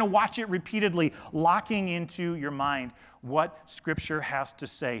and you're going to watch it repeatedly, locking into your mind what Scripture has to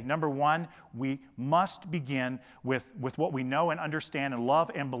say. Number one, we must begin with what we know and understand and love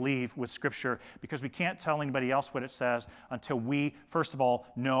and believe with Scripture, because we can't tell anybody else what it says until we, first of all,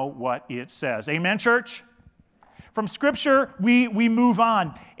 know what it says. Amen, church? From Scripture, we move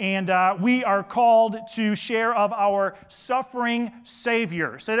on, and we are called to share of our suffering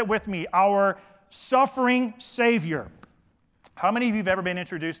Savior. Say that with me, our suffering Savior. How many of you have ever been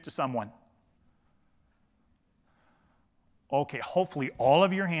introduced to someone? Okay, hopefully all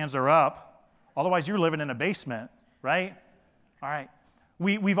of your hands are up. Otherwise, you're living in a basement, right? All right.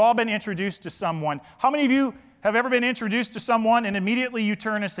 We've all been introduced to someone. How many of you have ever been introduced to someone and immediately you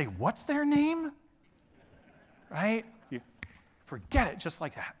turn and say, what's their name? Right? You forget it just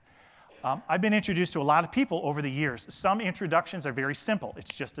like that. I've been introduced to a lot of people over the years. Some introductions are very simple.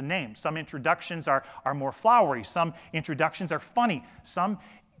 It's just a name. Some introductions are more flowery. Some introductions are funny. Some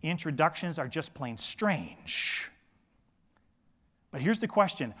introductions are just plain strange. But here's the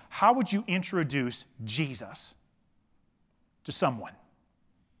question. How would you introduce Jesus to someone?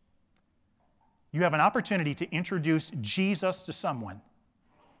 You have an opportunity to introduce Jesus to someone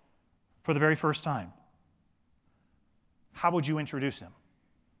for the very first time. How would you introduce him?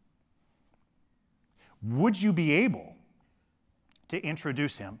 Would you be able to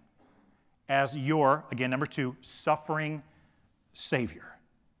introduce him as your, again, number two, suffering Savior?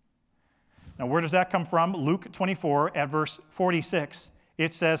 Now, where does that come from? Luke 24 at verse 46.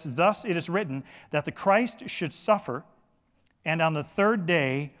 It says, "Thus it is written that the Christ should suffer and on the third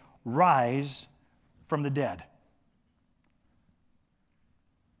day rise from the dead."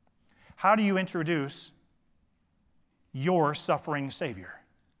 How do you introduce your suffering Savior?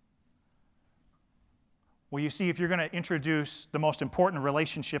 Well, you see, if you're going to introduce the most important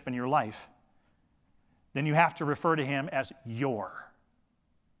relationship in your life, then you have to refer to him as your.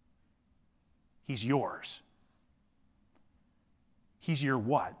 He's yours. He's your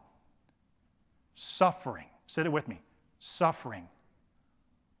what? Suffering. Say it with me. Suffering.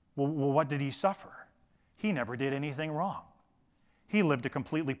 Well, what did he suffer? He never did anything wrong. He lived a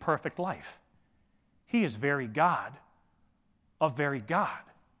completely perfect life. He is very God of very God.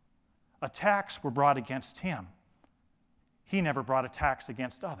 Attacks were brought against him. He never brought attacks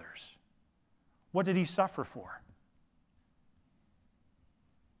against others. What did he suffer for?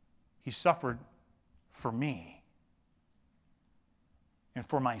 He suffered for me and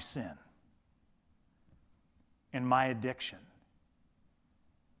for my sin and my addiction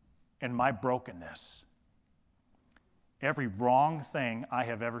and my brokenness. Every wrong thing I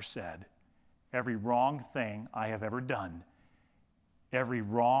have ever said, every wrong thing I have ever done, every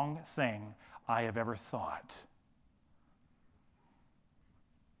wrong thing I have ever thought.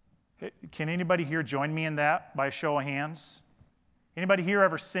 Can anybody here join me in that by a show of hands? Anybody here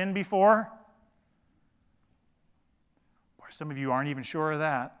ever sinned before? Boy, some of you aren't even sure of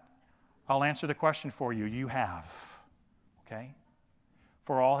that. I'll answer the question for you. You have. Okay?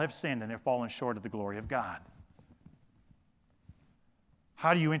 For all have sinned and have fallen short of the glory of God.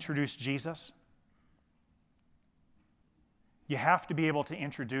 How do you introduce Jesus? You have to be able to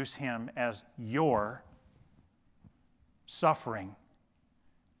introduce him as your suffering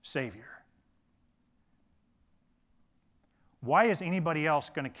Savior. Why is anybody else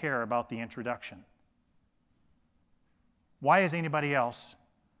going to care about the introduction? Why is anybody else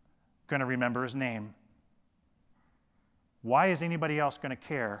going to remember his name? Why is anybody else going to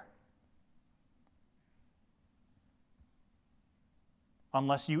care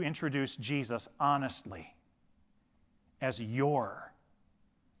unless you introduce Jesus honestly as your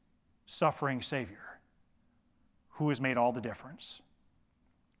suffering Savior? who has made all the difference.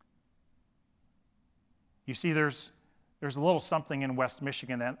 You see, there's a little something in West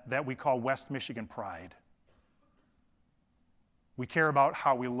Michigan that we call West Michigan pride. We care about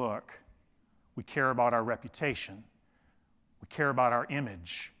how we look. We care about our reputation. We care about our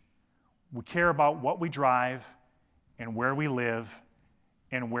image. We care about what we drive and where we live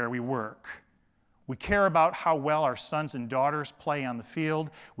and where we work. We care about how well our sons and daughters play on the field.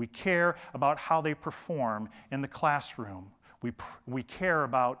 We care about how they perform in the classroom. We care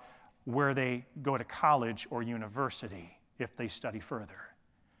about where they go to college or university if they study further.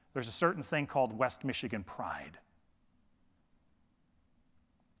 There's a certain thing called West Michigan pride.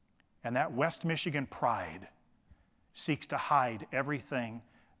 And that West Michigan pride seeks to hide everything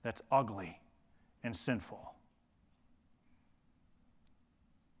that's ugly and sinful.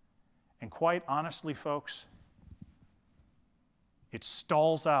 And quite honestly, folks, it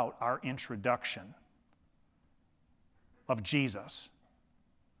stalls out our introduction of Jesus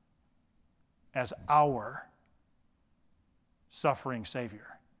as our suffering Savior.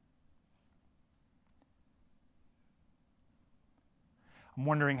 I'm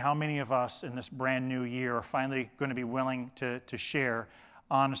wondering how many of us in this brand new year are finally going to be willing to share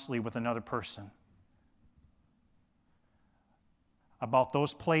honestly with another person about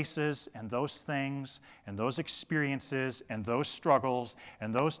those places and those things and those experiences and those struggles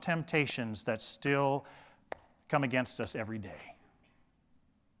and those temptations that still come against us every day.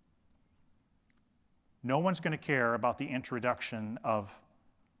 No one's going to care about the introduction of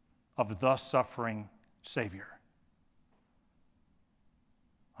the suffering Savior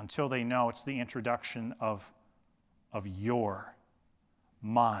until they know it's the introduction of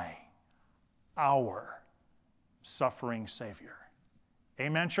our suffering Savior.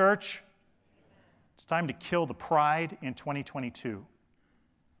 Amen, church? It's time to kill the pride in 2022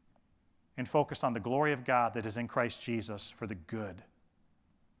 and focus on the glory of God that is in Christ Jesus for the good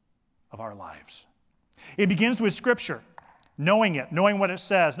of our lives. It begins with Scripture, knowing it, knowing what it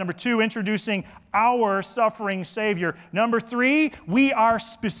says. Number 2, introducing our suffering Savior. Number 3, we are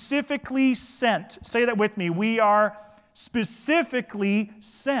specifically sent. Say that with me. We are specifically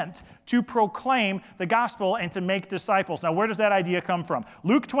sent to proclaim the gospel and to make disciples. Now, where does that idea come from?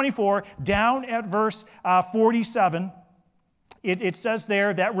 Luke 24, down at verse 47, it says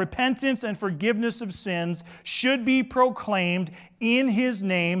there that repentance and forgiveness of sins should be proclaimed in His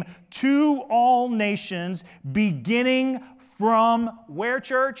name to all nations, beginning from where,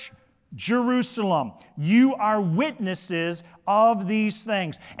 church? Jerusalem. You are witnesses of these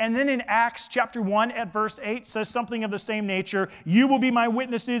things. And then in Acts chapter 1 at verse 8 says something of the same nature. You will be my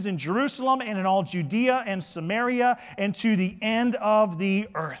witnesses in Jerusalem and in all Judea and Samaria and to the end of the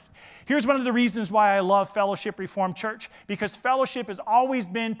earth. Here's one of the reasons why I love Fellowship Reformed Church, because Fellowship has always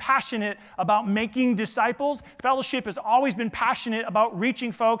been passionate about making disciples. Fellowship has always been passionate about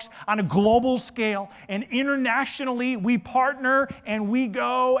reaching folks on a global scale. And internationally, we partner and we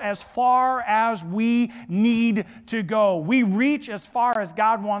go as far as we need to go. We reach as far as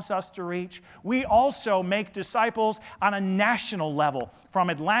God wants us to reach. We also make disciples on a national level, from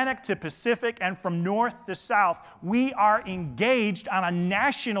Atlantic to Pacific and from north to south. We are engaged on a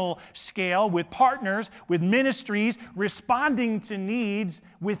national scale with partners, with ministries, responding to needs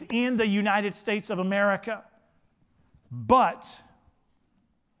within the United States of America. But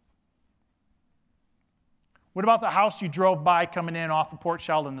what about the house you drove by coming in off of Port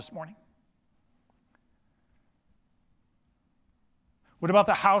Sheldon this morning? What about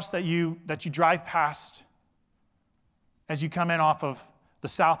the house that you drive past as you come in off of the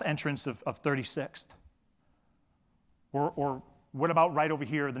south entrance of 36th? Or what about right over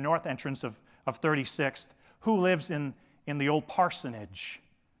here, the north entrance of 36th? Who lives in the old parsonage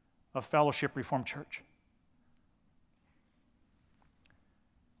of Fellowship Reformed Church?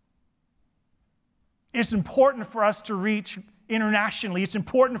 It's important for us to reach internationally. It's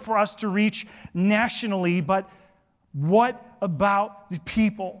important for us to reach nationally. But what about the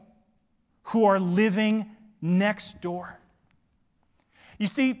people who are living next door? You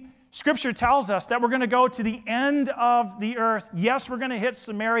see, Scripture tells us that we're going to go to the end of the earth. Yes, we're going to hit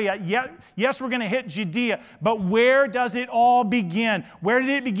Samaria. Yes, we're going to hit Judea. But where does it all begin? Where did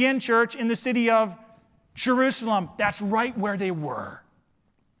it begin, church? In the city of Jerusalem. That's right where they were.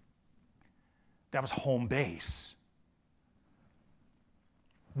 That was home base.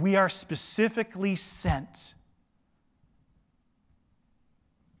 We are specifically sent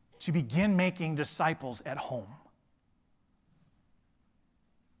to begin making disciples at home.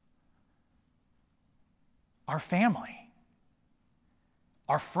 Our family,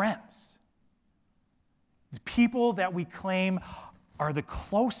 our friends, the people that we claim are the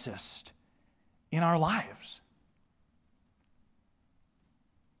closest in our lives.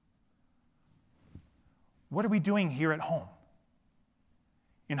 What are we doing here at home?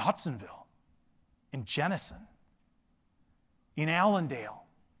 In Hudsonville, in Jenison, in Allendale,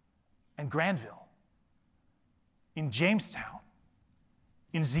 and Granville, in Jamestown,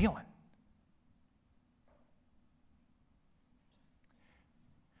 in Zeeland.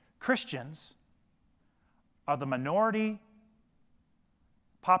 Christians are the minority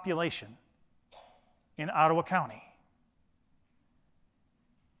population in Ottawa County.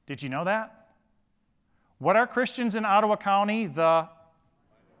 Did you know that? What are Christians in Ottawa County? The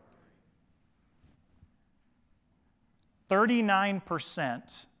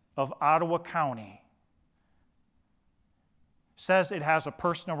 39% of Ottawa County says it has a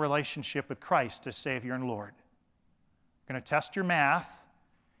personal relationship with Christ as Savior and Lord. I'm going to test your math.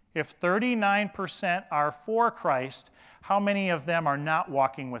 If 39% are for Christ, how many of them are not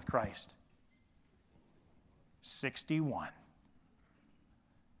walking with Christ? 61.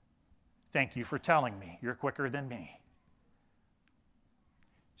 Thank you for telling me. You're quicker than me.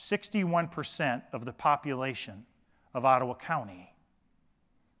 61% of the population of Ottawa County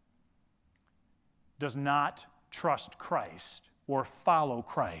does not trust Christ or follow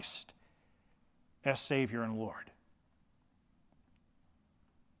Christ as Savior and Lord.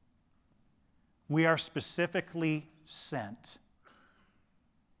 We are specifically sent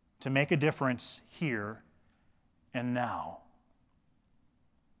to make a difference here and now.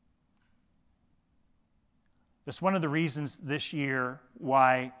 That's one of the reasons this year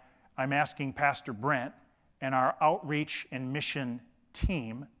why I'm asking Pastor Brent and our outreach and mission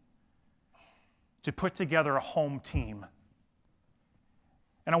team to put together a home team.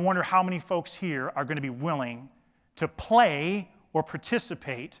 And I wonder how many folks here are going to be willing to play or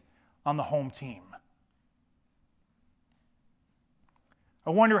participate on the home team. I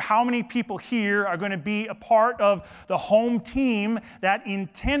wonder how many people here are going to be a part of the home team that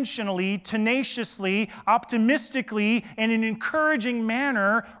intentionally, tenaciously, optimistically, and in an encouraging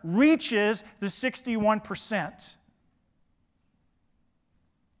manner reaches the 61%.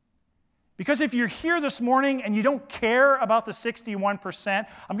 Because if you're here this morning and you don't care about the 61%,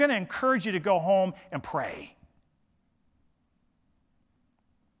 I'm going to encourage you to go home and pray.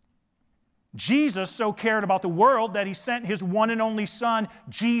 Jesus so cared about the world that he sent his one and only Son,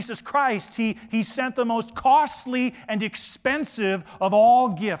 Jesus Christ. He sent the most costly and expensive of all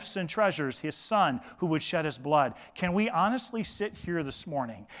gifts and treasures, his Son, who would shed his blood. Can we honestly sit here this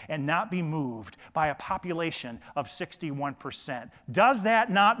morning and not be moved by a population of 61%? Does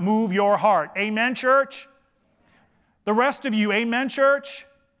that not move your heart? Amen, church? The rest of you, amen, church?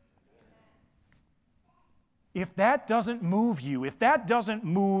 If that doesn't move you, if that doesn't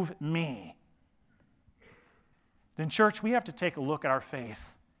move me, then, church, we have to take a look at our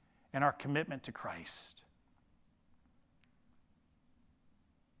faith and our commitment to Christ.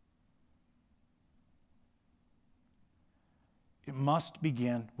 It must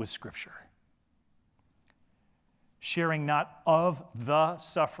begin with Scripture. Sharing not of the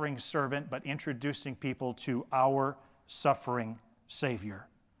suffering servant, but introducing people to our suffering Savior.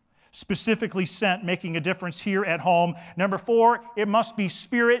 Specifically sent, making a difference here at home. Number 4, it must be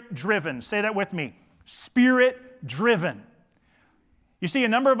Spirit-driven. Say that with me. Spirit-driven. You see, a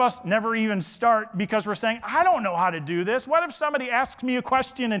number of us never even start because we're saying, I don't know how to do this. What if somebody asks me a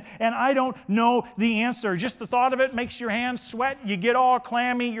question and I don't know the answer? Just the thought of it makes your hands sweat. You get all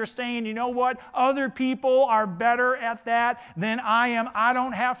clammy. You're saying, you know what? Other people are better at that than I am. I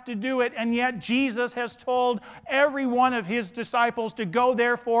don't have to do it. And yet Jesus has told every one of his disciples to go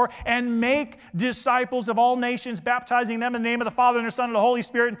therefore and make disciples of all nations, baptizing them in the name of the Father and the Son and the Holy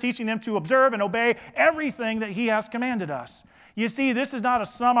Spirit, and teaching them to observe and obey everything that he has commanded us. You see, this is not a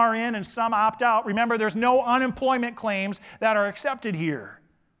some are in and some opt out. Remember, there's no unemployment claims that are accepted here.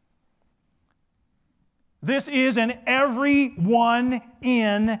 This is an everyone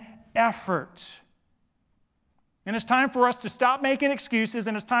in effort. And it's time for us to stop making excuses,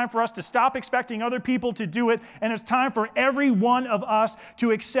 and it's time for us to stop expecting other people to do it, and it's time for every one of us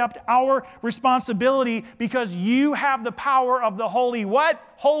to accept our responsibility, because you have the power of the Holy what?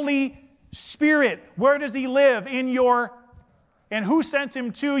 Holy Spirit. Where does he live? In your... And who sent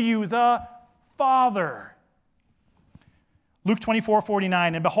him to you? The Father. Luke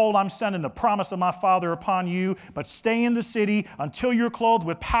 24:49, and behold, I'm sending the promise of my Father upon you, but stay in the city until you're clothed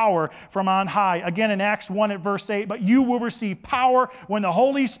with power from on high. Again in Acts 1 at verse 8, but you will receive power when the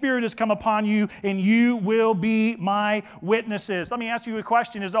Holy Spirit has come upon you, and you will be my witnesses. Let me ask you a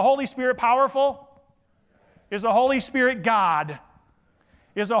question. Is the Holy Spirit powerful? Is the Holy Spirit God?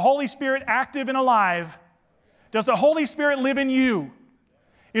 Is the Holy Spirit active and alive? Does the Holy Spirit live in you?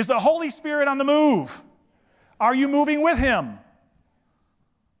 Is the Holy Spirit on the move? Are you moving with him?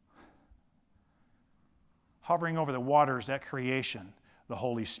 hovering over the waters at creation, the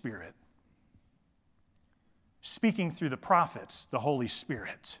Holy Spirit. Speaking through the prophets, the Holy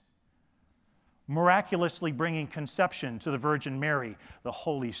Spirit. Miraculously bringing conception to the Virgin Mary, the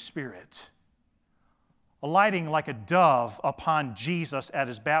Holy Spirit. Alighting like a dove upon Jesus at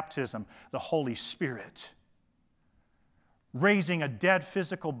his baptism, the Holy Spirit. Raising a dead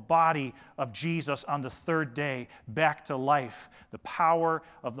physical body of Jesus on the third day back to life, the power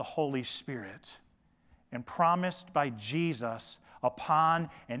of the Holy Spirit. And promised by Jesus upon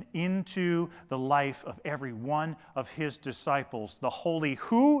and into the life of every one of his disciples. The Holy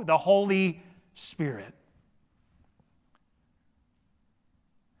who? The Holy Spirit.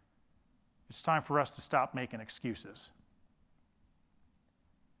 It's time for us to stop making excuses.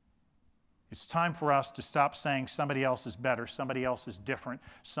 It's time for us to stop saying somebody else is better, somebody else is different,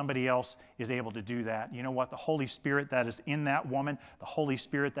 somebody else is able to do that. You know what? The Holy Spirit that is in that woman, the Holy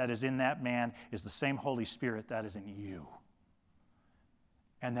Spirit that is in that man is the same Holy Spirit that is in you.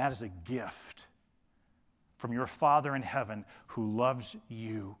 And that is a gift from your Father in heaven who loves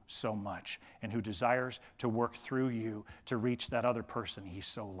you so much and who desires to work through you to reach that other person he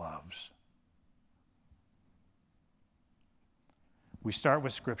so loves. We start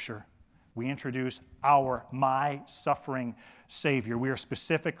with Scripture. We introduce my suffering Savior. We are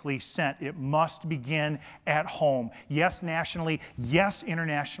specifically sent. It must begin at home. Yes, nationally. Yes,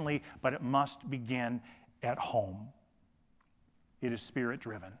 internationally. But it must begin at home. It is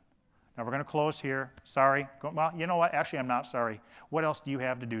Spirit-driven. Now, we're going to close here. Sorry. Well, you know what? Actually, I'm not sorry. What else do you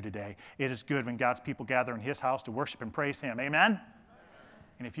have to do today? It is good when God's people gather in His house to worship and praise Him. Amen?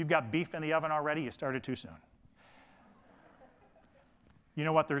 And if you've got beef in the oven already, you started too soon. You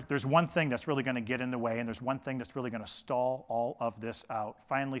know what? There's one thing that's really going to get in the way, and there's one thing that's really going to stall all of this out.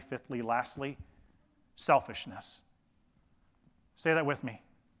 Finally, fifthly, lastly, selfishness. Say that with me.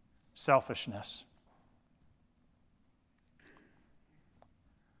 Selfishness.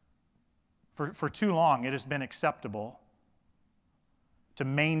 For too long, it has been acceptable to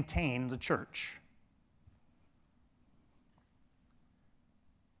maintain the church.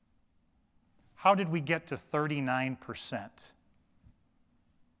 How did we get to 39%?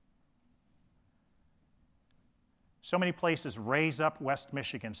 So many places raise up West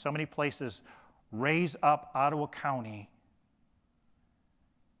Michigan. So many places raise up Ottawa County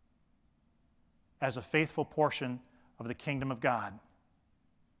as a faithful portion of the kingdom of God.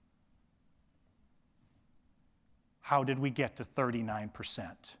 How did we get to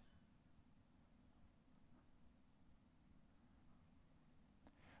 39%?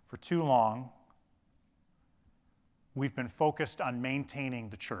 For too long, we've been focused on maintaining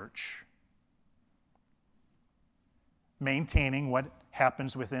the church. Maintaining what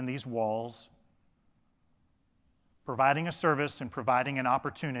happens within these walls, providing a service and providing an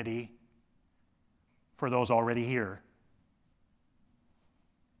opportunity for those already here.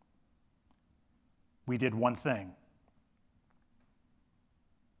 We did one thing.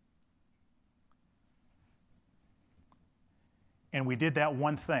 And we did that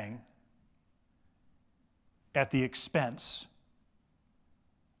one thing at the expense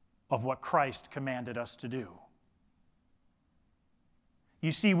of what Christ commanded us to do.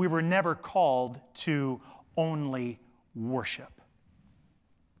 You see, we were never called to only worship.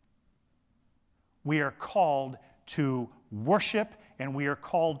 We are called to worship, and we are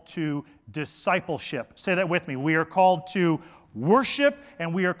called to discipleship. Say that with me. We are called to worship,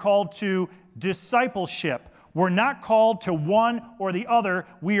 and we are called to discipleship. We're not called to one or the other.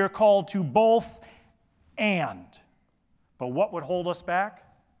 We are called to both and. But what would hold us back?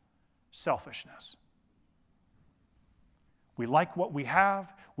 Selfishness. We like what we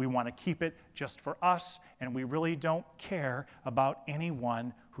have, we want to keep it just for us, and we really don't care about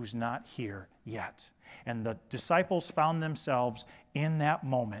anyone who's not here yet. And the disciples found themselves in that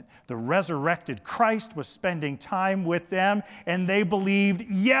moment. The resurrected Christ was spending time with them, and they believed,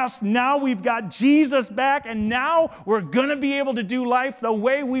 yes, now we've got Jesus back, and now we're going to be able to do life the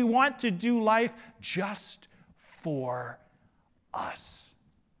way we want to do life, just for us.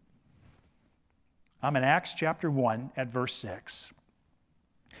 I'm in Acts chapter 1 at verse 6.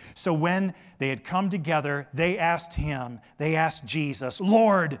 So when they had come together, they asked Jesus,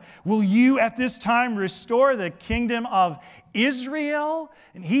 Lord, will you at this time restore the kingdom of Israel?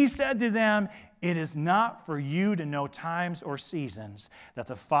 And he said to them, it is not for you to know times or seasons that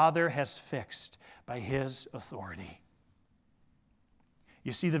the Father has fixed by his authority.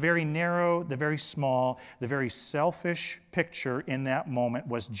 You see, the very narrow, the very small, the very selfish picture in that moment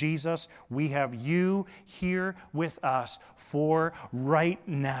was, Jesus, we have you here with us for right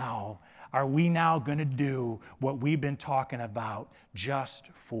now. Are we now going to do what we've been talking about just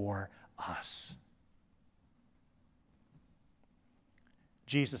for us?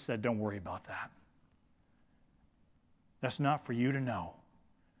 Jesus said, don't worry about that. That's not for you to know.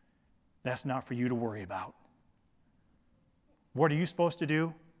 That's not for you to worry about. What are you supposed to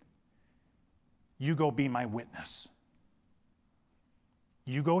do? You go be my witness.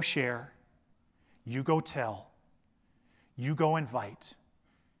 You go share. You go tell. You go invite.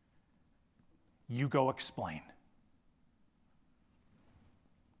 You go explain.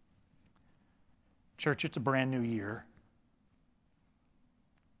 Church, it's a brand new year,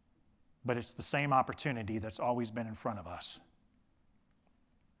 but it's the same opportunity that's always been in front of us.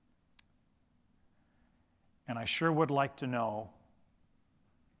 And I sure would like to know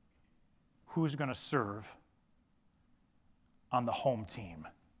who's going to serve on the home team.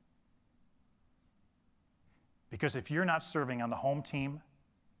 Because if you're not serving on the home team,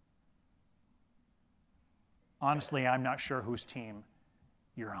 honestly, I'm not sure whose team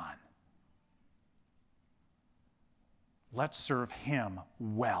you're on. Let's serve him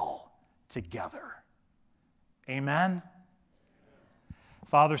well together. Amen?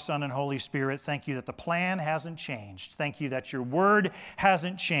 Father, Son, and Holy Spirit, thank you that the plan hasn't changed. Thank you that your word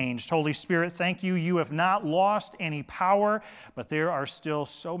hasn't changed. Holy Spirit, thank you. You have not lost any power, but there are still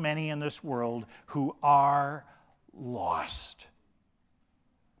so many in this world who are lost.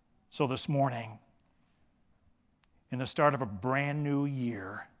 So this morning, in the start of a brand new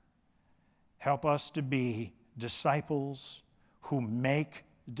year, help us to be disciples who make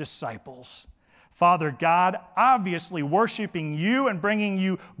disciples. Father God, obviously worshiping you and bringing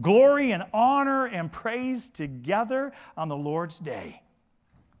you glory and honor and praise together on the Lord's day.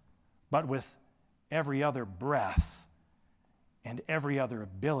 But with every other breath and every other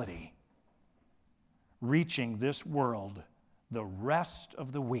ability, reaching this world the rest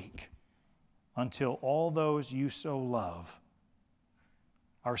of the week until all those you so love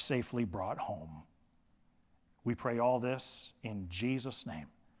are safely brought home. We pray all this in Jesus' name.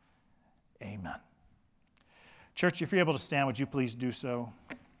 Amen. Church, if you're able to stand, would you please do so?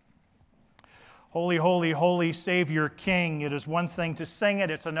 Holy, holy, holy Savior King. It is one thing to sing it.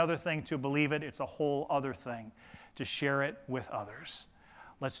 It's another thing to believe it. It's a whole other thing to share it with others.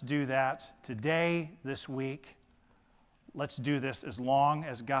 Let's do that today, this week. Let's do this as long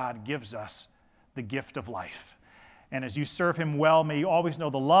as God gives us the gift of life. And as you serve him well, may you always know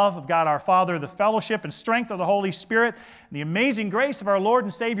the love of God our Father, the fellowship and strength of the Holy Spirit, and the amazing grace of our Lord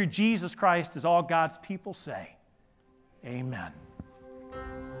and Savior Jesus Christ, as all God's people say. Amen.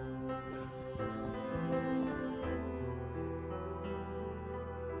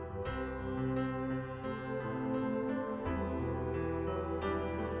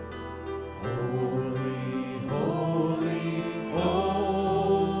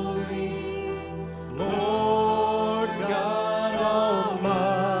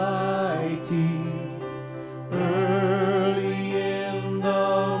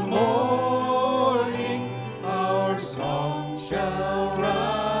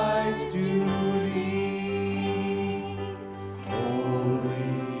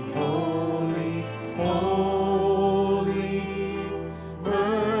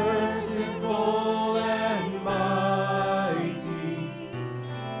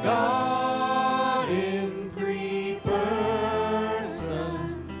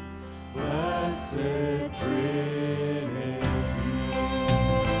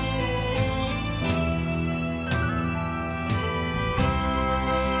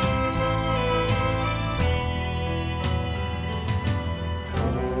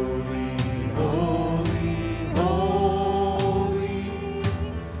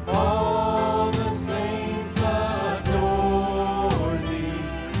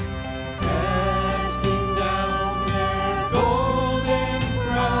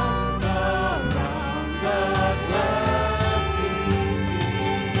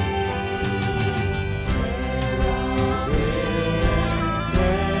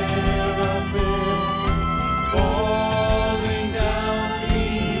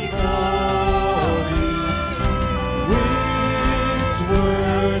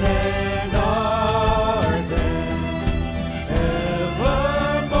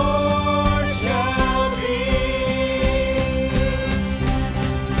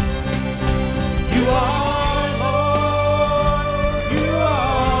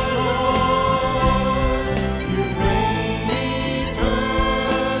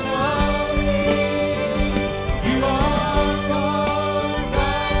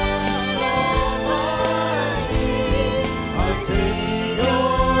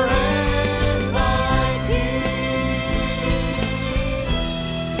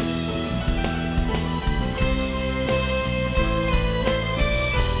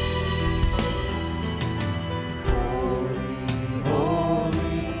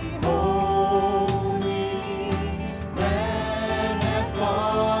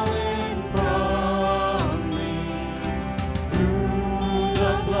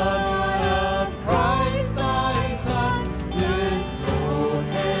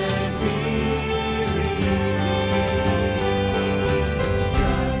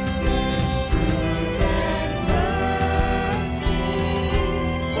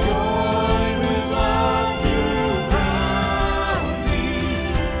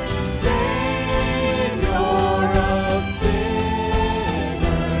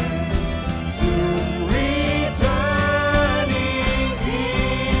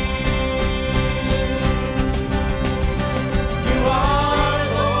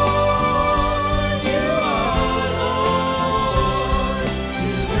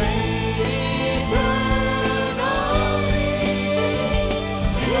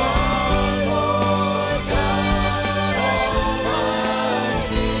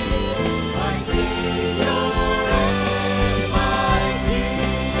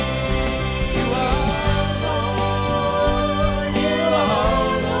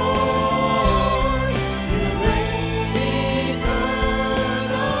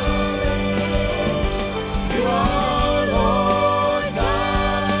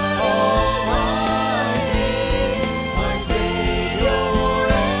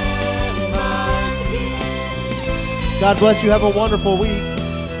 God bless you. Have a wonderful week.